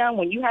touchdown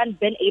when you hadn't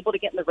been able to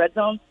get in the red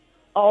zone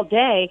all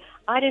day.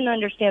 I didn't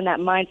understand that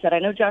mindset. I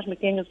know Josh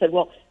McDaniels said,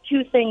 well,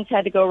 two things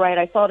had to go right.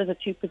 I saw it as a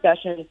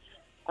two-possession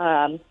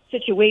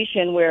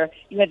situation where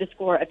you had to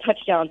score a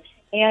touchdown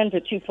and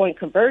a 2-point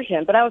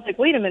conversion. But I was like,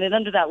 wait a minute,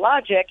 under that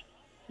logic,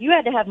 you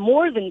had to have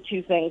more than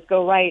two things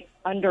go right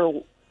under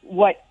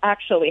what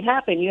actually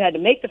happened. You had to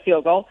make the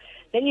field goal.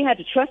 Then you had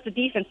to trust the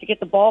defense to get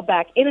the ball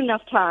back in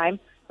enough time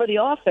for the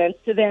offense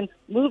to then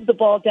move the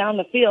ball down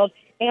the field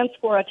and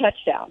score a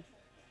touchdown.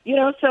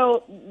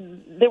 So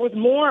there was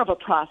more of a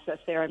process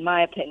there, in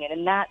my opinion,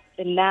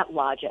 in that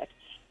logic.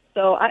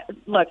 So I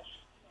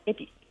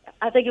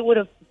think it would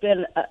have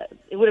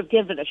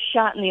given a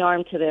shot in the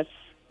arm to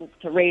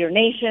Raider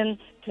Nation,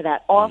 to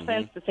that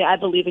offense, to say, I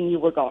believe in you,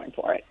 we're going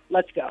for it.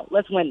 Let's go.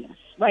 Let's win this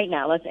right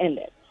now. Let's end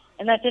it.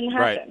 And that didn't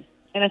happen. Right.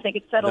 And I think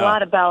it said a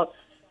lot about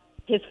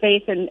his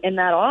faith in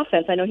that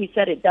offense. I know he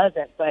said it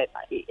doesn't, but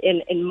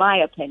in my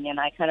opinion,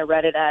 I kind of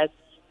read it as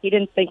he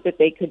didn't think that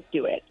they could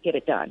get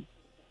it done.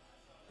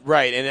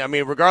 Right, and I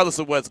mean, regardless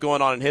of what's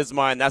going on in his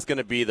mind, that's going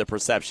to be the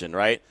perception,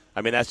 right?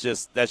 I mean, that's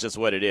just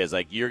what it is.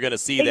 Like, you're going to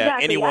see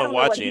that anyone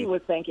watching. I don't know what he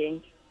was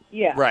thinking.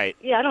 Yeah. Right.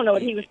 Yeah, I don't know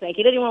what he was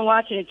thinking. Anyone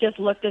watching, it just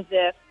looked as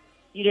if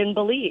you didn't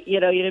believe. You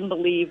didn't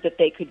believe that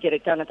they could get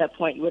it done at that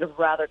point. You would have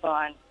rather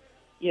gone,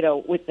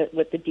 with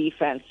the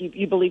defense.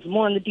 You believe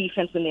more in the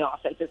defense than the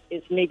offense.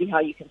 Is maybe how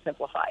you can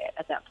simplify it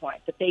at that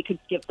point. That they could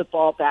give the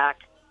ball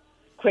back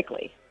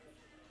quickly.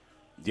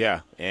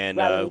 Yeah, and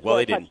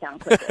they didn't.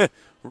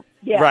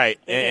 Yeah, right,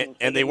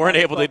 and they weren't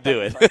able to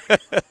do it.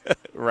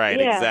 Right,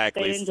 yeah,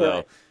 exactly.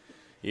 So,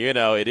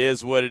 it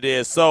is what it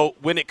is. So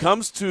when it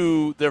comes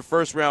to their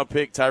first-round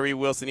pick, Tyree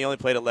Wilson, he only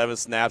played 11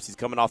 snaps. He's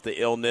coming off the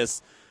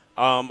illness.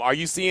 Are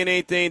you seeing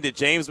anything? Did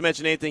James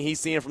mention anything he's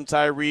seeing from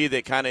Tyree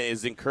that kind of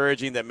is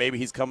encouraging that maybe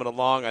he's coming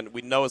along? And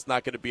we know it's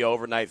not going to be an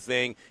overnight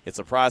thing. It's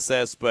a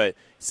process. But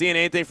seeing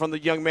anything from the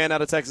young man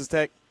out of Texas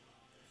Tech?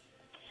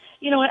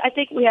 You know what? I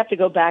think we have to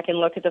go back and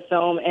look at the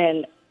film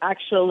and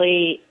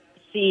actually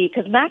see,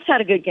 because Max had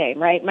a good game,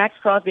 right? Max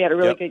Crosby had a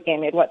really good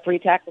game. He had, 3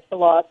 tackles for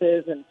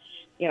losses and,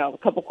 a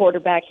couple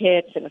quarterback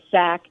hits and a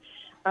sack.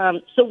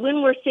 So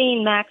when we're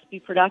seeing Max be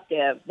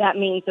productive, that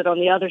means that on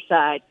the other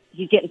side,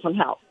 he's getting some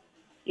help,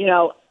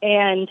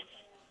 and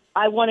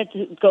I wanted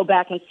to go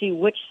back and see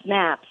which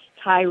snaps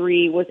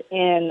Tyree was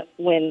in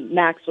when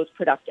Max was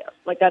productive.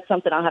 Like, that's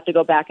something I'll have to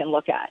go back and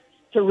look at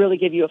to really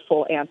give you a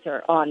full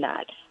answer on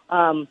that.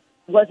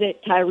 Was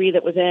it Tyree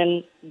that was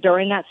in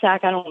during that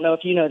sack? I don't know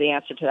if you know the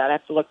answer to that. I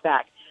have to look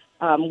back.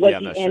 Was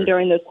he in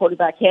during those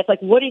quarterback hits? Like,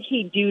 what did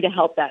he do to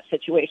help that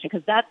situation?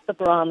 Because that's the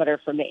barometer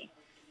for me.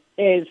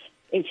 Is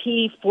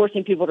he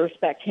forcing people to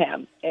respect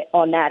him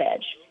on that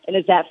edge? And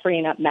is that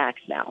freeing up Max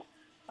now?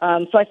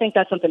 So I think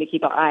that's something to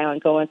keep an eye on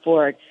going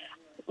forward.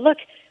 Look,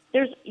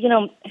 there's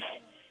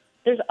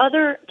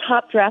other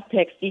top draft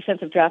picks,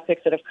 defensive draft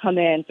picks that have come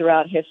in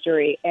throughout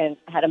history and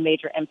had a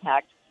major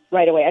impact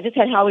right away. I just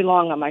had Howie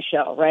Long on my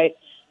show, right,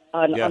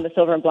 on the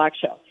Silver and Black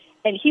show.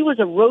 And he was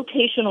a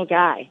rotational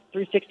guy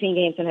through 16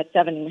 games and had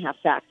 7.5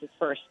 sacks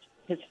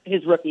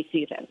his rookie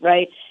season,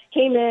 right?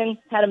 Came in,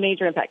 had a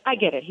major impact. I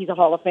get it. He's a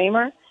Hall of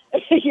Famer.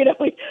 We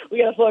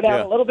got to slow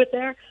down a little bit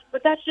there.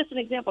 But that's just an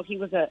example. He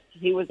was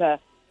a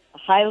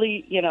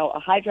highly, a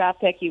high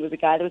draft pick. He was a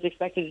guy that was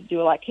expected to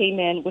do a lot. Came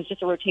in, was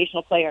just a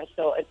rotational player, and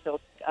still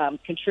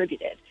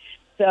contributed.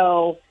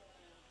 So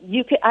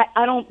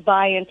I don't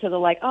buy into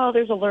the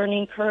there's a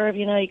learning curve.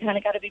 You kind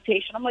of got to be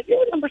patient. I'm like,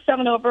 you're number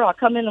 7 overall.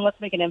 Come in and let's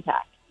make an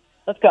impact.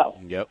 Let's go.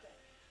 Yep.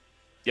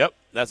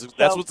 That's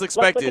what's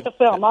expected. Let's look at the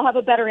film. I'll have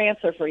a better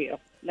answer for you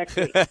next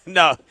week.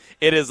 No,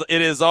 it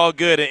is all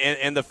good,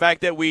 and the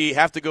fact that we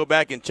have to go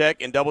back and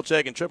check and double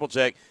check and triple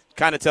check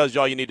kind of tells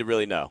you all you need to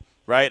really know.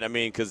 Right? I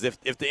mean, because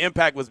if the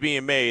impact was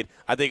being made,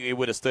 I think it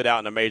would have stood out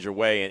in a major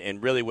way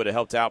and really would have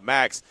helped out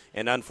Max.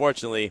 And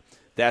unfortunately,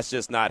 that's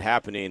just not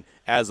happening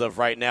as of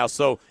right now.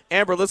 So,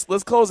 Amber,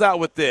 let's close out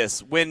with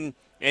this. And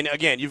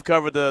again, you've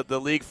covered the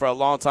league for a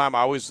long time. I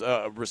always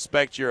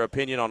respect your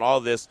opinion on all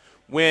of this.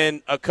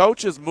 When a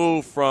coach is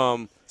moved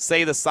from,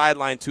 say, the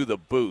sideline to the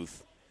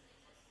booth,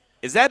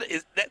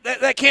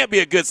 that can't be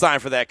a good sign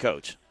for that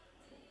coach?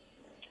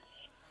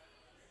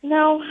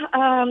 No,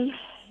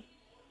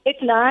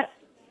 it's not.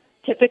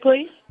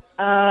 Typically,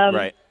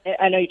 right.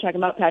 I know you're talking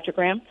about Patrick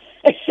Graham.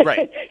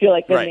 Right. You're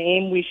like, the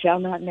name we shall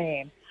not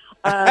name.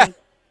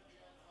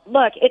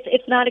 Look,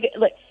 it's not a good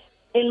look.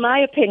 In my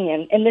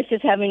opinion, and this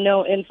is having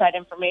no inside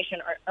information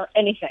or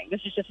anything.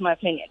 This is just my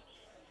opinion.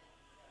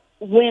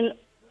 When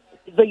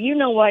the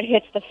what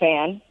hits the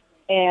fan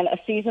and a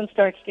season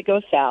starts to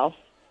go south,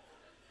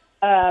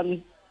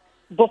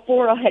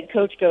 before a head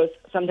coach goes,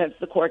 sometimes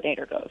the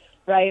coordinator goes.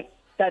 Right.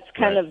 That's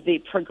kind of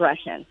the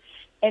progression.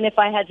 And if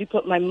I had to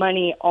put my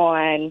money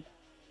on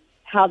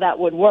how that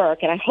would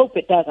work, and I hope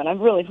it doesn't, I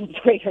really hope the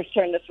Raiders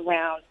turn this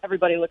around.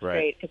 Everybody looks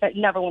great because I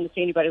never want to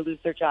see anybody lose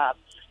their job.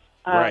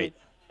 Right.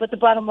 But the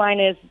bottom line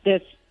is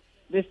this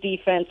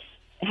defense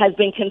has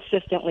been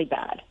consistently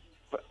bad,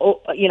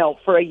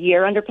 for a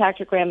year under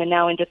Patrick Graham and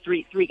now into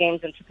three games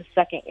into the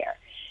second year.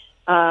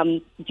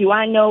 Do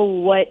I know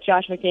what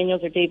Josh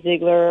McDaniels or Dave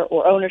Ziegler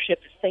or ownership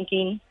is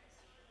thinking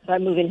by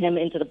moving him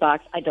into the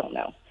box? I don't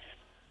know.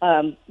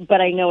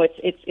 But I know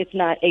it's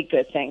not a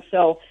good thing.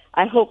 So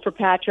I hope for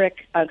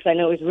Patrick, because I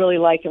know he's really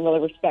liked and really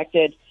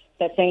respected,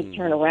 that things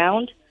turn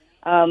around.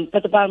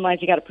 But the bottom line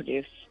is you got to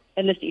produce,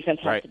 and this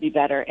defense has to be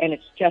better, and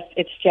it's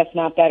just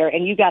not better.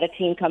 And you got a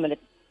team coming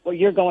where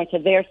you're going to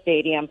their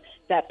stadium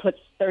that puts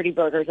 30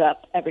 burgers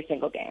up every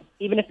single game.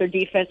 Even if their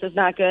defense is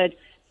not good,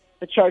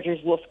 the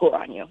Chargers will score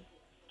on you.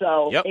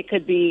 So it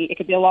could be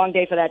a long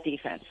day for that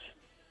defense.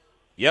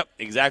 Yep,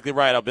 exactly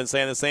right. I've been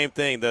saying the same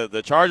thing.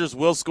 The Chargers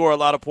will score a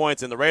lot of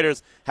points, and the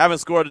Raiders haven't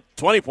scored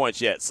 20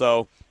 points yet.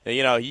 So,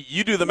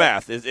 you do the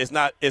math. It's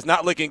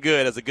not looking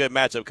good as a good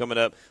matchup coming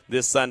up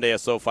this Sunday at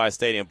SoFi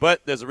Stadium.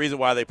 But there's a reason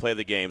why they play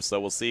the game, so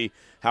we'll see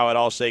how it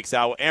all shakes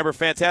out. Well, Amber,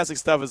 fantastic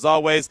stuff as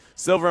always.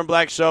 Silver and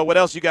Black Show. What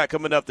else you got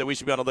coming up that we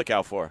should be on the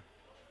lookout for?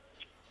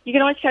 You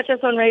can always catch us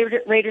on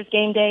Raiders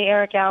Game Day,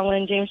 Eric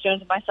Allen, James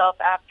Jones, and myself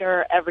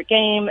after every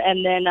game.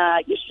 And then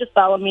you should just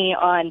follow me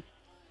on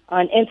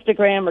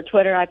Instagram or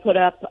Twitter. I put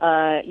up,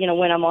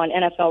 when I'm on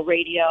NFL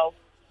radio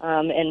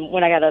and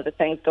when I got other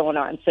things going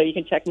on. So you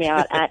can check me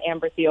out at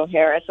Amber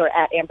Theoharis or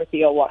at Amber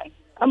Theo1.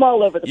 I'm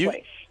all over the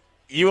place.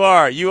 You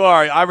are.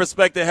 I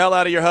respect the hell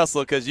out of your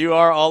hustle because you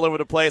are all over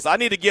the place. I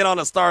need to get on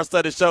a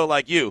star-studded show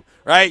like you,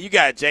 right? You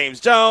got James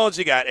Jones,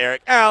 you got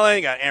Eric Allen,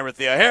 you got Amber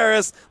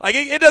Theoharis. Like,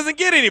 it doesn't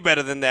get any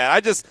better than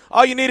that.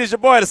 All you need is your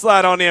boy to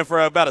slide on in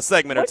for about a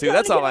segment or two.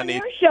 That's all I need.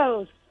 Your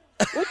shows.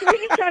 We're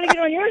just trying to get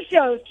on your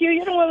shows, Q.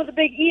 You're the one with the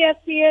big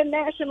ESPN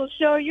national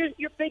show. You're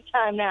big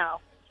time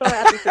now. So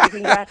happy for you.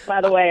 Congrats,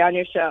 by the way, on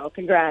your show.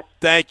 Congrats.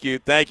 Thank you.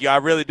 I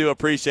really do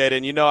appreciate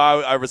it. And,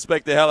 I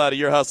respect the hell out of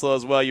your hustle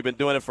as well. You've been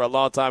doing it for a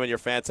long time, and you're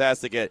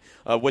fantastic at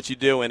what you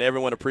do, and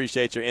everyone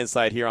appreciates your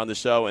insight here on the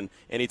show and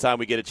anytime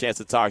we get a chance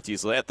to talk to you.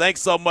 So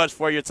thanks so much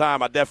for your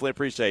time. I definitely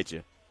appreciate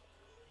you.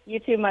 You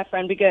too, my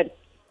friend. Be good.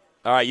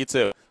 All right, you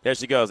too. There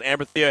she goes.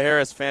 Amber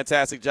Theoharis,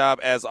 fantastic job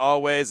as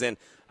always. And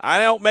I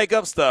don't make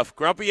up stuff.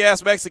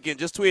 Grumpy-ass Mexican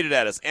just tweeted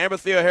at us. Amber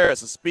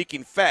Theoharis is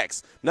speaking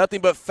facts.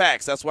 Nothing but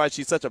facts. That's why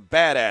she's such a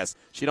badass.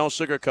 She don't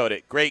sugarcoat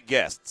it. Great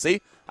guest.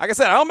 See? Like I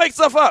said, I don't make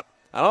stuff up.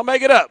 I don't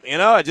make it up.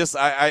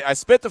 I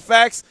spit the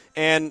facts,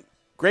 and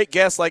great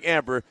guests like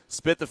Amber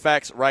spit the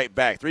facts right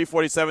back.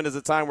 3:47 is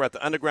the time. We're at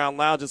the Underground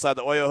Lounge inside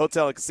the Oyo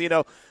Hotel and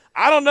Casino.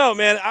 I don't know,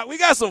 man. We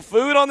got some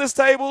food on this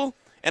table,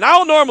 and I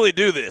don't normally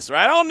do this,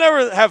 right? I don't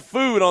never have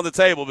food on the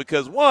table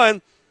because,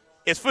 one,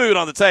 it's food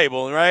on the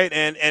table, right?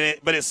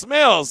 But it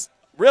smells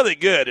really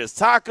good. There's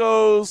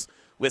tacos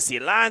with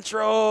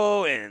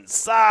cilantro and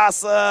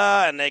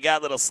salsa, and they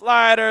got little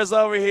sliders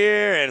over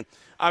here. And,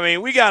 I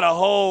mean, we got a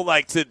whole,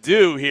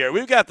 to-do here.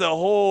 We've got the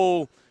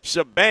whole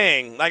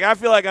shebang. I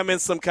feel like I'm in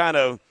some kind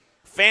of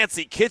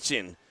fancy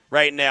kitchen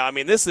right now. I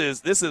mean, this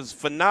is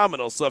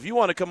phenomenal. So if you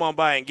want to come on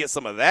by and get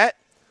some of that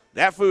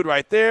food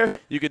right there,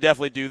 you could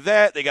definitely do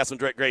that. They got some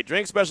great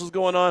drink specials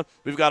going on.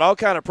 We've got all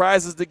kind of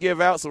prizes to give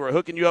out, so we're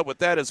hooking you up with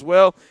that as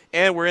well.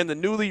 And we're in the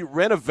newly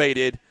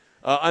renovated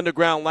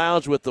underground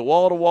lounge with the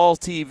wall-to-wall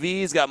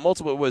TVs. Got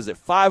multiple,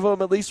 5 of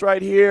them at least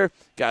right here.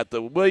 Got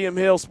the William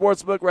Hill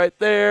Sportsbook right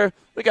there.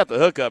 We got the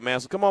hookup, man.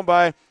 So come on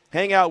by,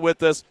 hang out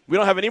with us. We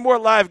don't have any more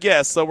live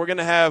guests, so we're going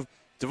to have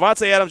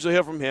Devontae Adams, you'll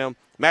hear from him.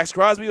 Max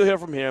Crosby, you'll hear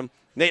from him.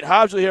 Nate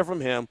Hobbs, you'll hear from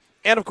him.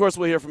 And, of course,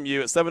 we'll hear from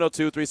you at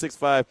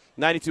 702-365-9200,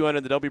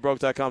 the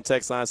don'tbebroke.com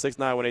text line,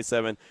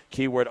 69187,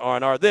 keyword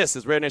R&R. This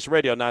is Raider Nation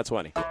Radio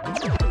 920.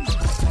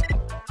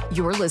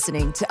 You're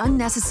listening to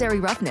Unnecessary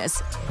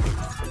Roughness,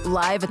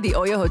 live at the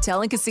Oyo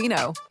Hotel and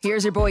Casino.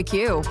 Here's your boy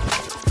Q.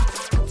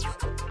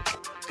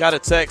 Got a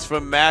text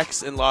from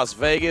Max in Las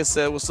Vegas.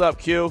 Said, what's up,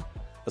 Q?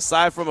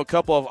 Aside from a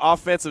couple of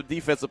offensive,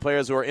 defensive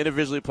players who are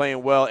individually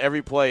playing well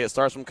every play, it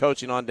starts from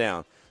coaching on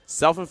down.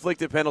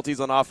 Self-inflicted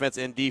penalties on offense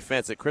and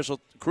defense at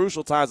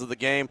crucial times of the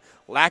game,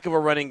 lack of a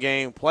running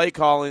game, play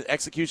calling,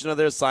 execution of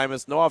their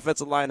assignments, no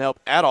offensive line help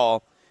at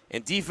all,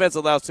 and defense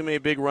allows too many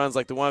big runs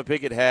like the one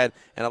Pickett had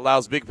and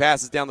allows big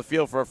passes down the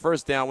field for a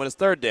first down when it's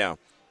third down.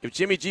 If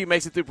Jimmy G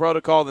makes it through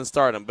protocol, then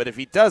start him. But if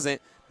he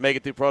doesn't make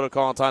it through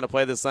protocol in time to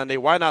play this Sunday,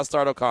 why not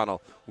start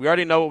O'Connell? We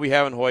already know what we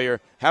have in Hoyer.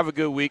 Have a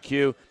good week,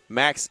 Q.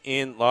 Max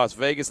in Las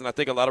Vegas, and I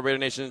think a lot of Raider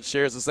Nation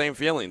shares the same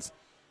feelings.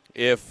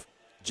 If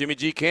Jimmy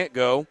G can't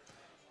go,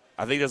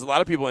 I think there's a lot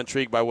of people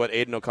intrigued by what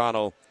Aiden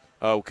O'Connell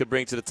could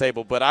bring to the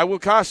table. But I will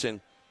caution,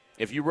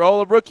 if you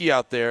roll a rookie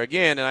out there,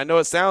 again, and I know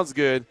it sounds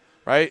good,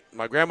 right?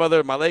 My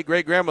late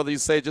great-grandmother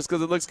used to say, just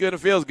because it looks good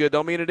and feels good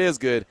don't mean it is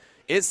good.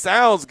 It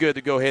sounds good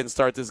to go ahead and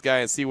start this guy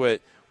and see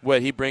what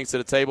he brings to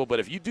the table. But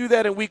if you do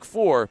that in week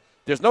 4,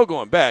 there's no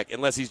going back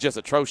unless he's just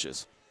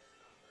atrocious.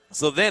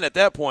 So then at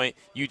that point,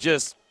 you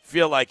just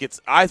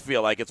I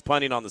feel like it's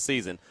punting on the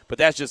season, but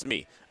that's just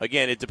me.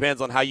 Again, it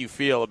depends on how you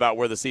feel about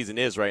where the season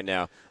is right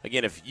now.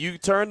 Again, if you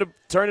turn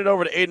it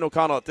over to Aiden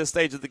O'Connell at this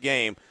stage of the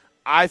game,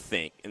 I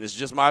think, and this is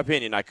just my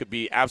opinion, I could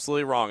be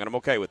absolutely wrong, and I'm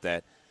okay with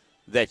that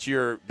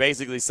you're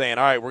basically saying,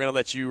 all right, we're going to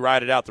let you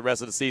ride it out the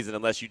rest of the season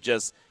unless you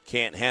just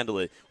can't handle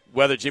it,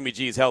 whether Jimmy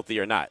G is healthy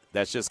or not.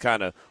 That's just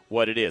kind of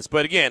what it is.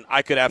 But, again,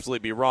 I could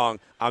absolutely be wrong.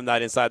 I'm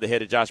not inside the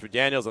head of Josh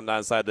McDaniels. I'm not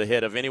inside the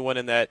head of anyone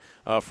in that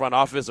front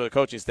office or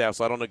coaching staff,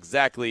 so I don't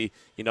exactly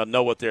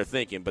know what they're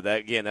thinking. But,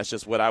 that's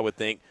just what I would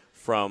think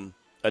from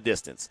a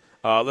distance.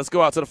 Let's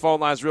go out to the phone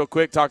lines real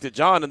quick, talk to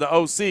John in the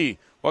OC.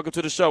 Welcome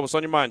to the show. What's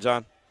on your mind,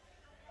 John?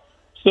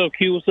 What's up,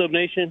 Q? What's up,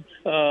 Nation?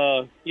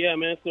 Yeah,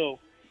 man, so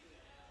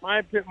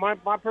my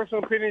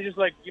personal opinion is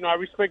I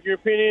respect your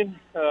opinion.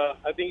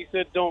 I think you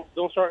said don't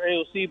start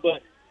AOC,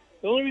 but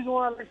the only reason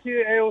why I like to see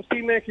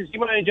AOC, man, because he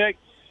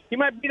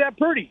might be that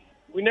Purdy.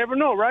 We never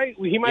know, right?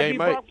 He might be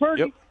Brock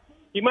Purdy. Yep.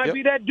 He might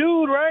be that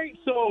dude, right?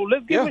 So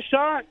let's give him a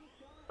shot.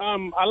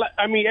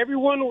 I mean,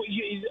 everyone,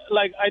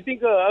 I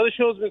think other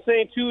shows have been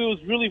saying too, it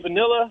was really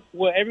vanilla,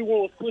 where everyone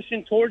was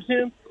pushing towards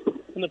him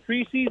in the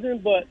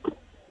preseason. But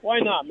why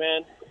not,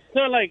 man? It's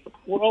not like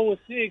we're 0-6.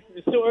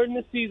 It's still early in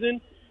the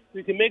season.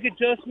 We can make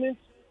adjustments.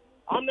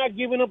 I'm not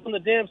giving up on the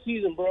damn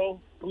season, bro.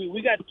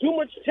 We got too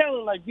much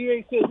talent, like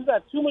DA says. We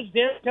got too much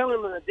damn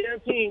talent on the damn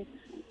team.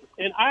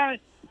 And I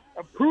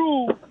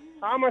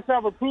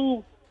myself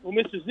approve what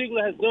Mr.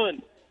 Ziegler has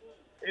done.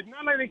 It's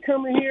not like they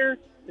come in here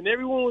and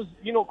everyone was,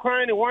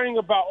 crying and whining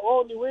about,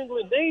 New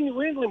England. They ain't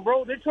New England,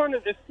 bro. They're trying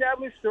to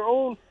establish their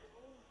own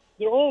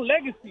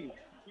legacy.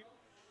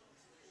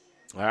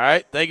 All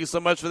right. Thank you so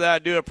much for that. I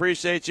do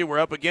appreciate you. We're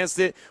up against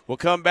it. We'll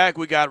come back.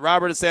 We got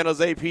Robert in San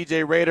Jose,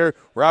 PJ Raider,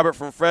 Robert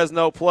from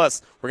Fresno.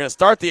 Plus, we're going to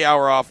start the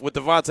hour off with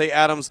Devontae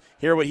Adams,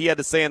 hear what he had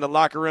to say in the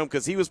locker room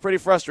because he was pretty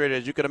frustrated,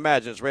 as you can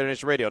imagine. It's Raider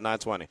Nation Radio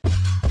 920.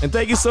 And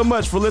thank you so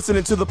much for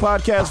listening to the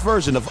podcast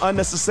version of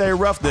Unnecessary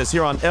Roughness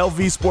here on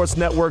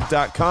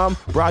LVSportsNetwork.com,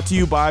 brought to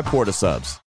you by Porta Subs.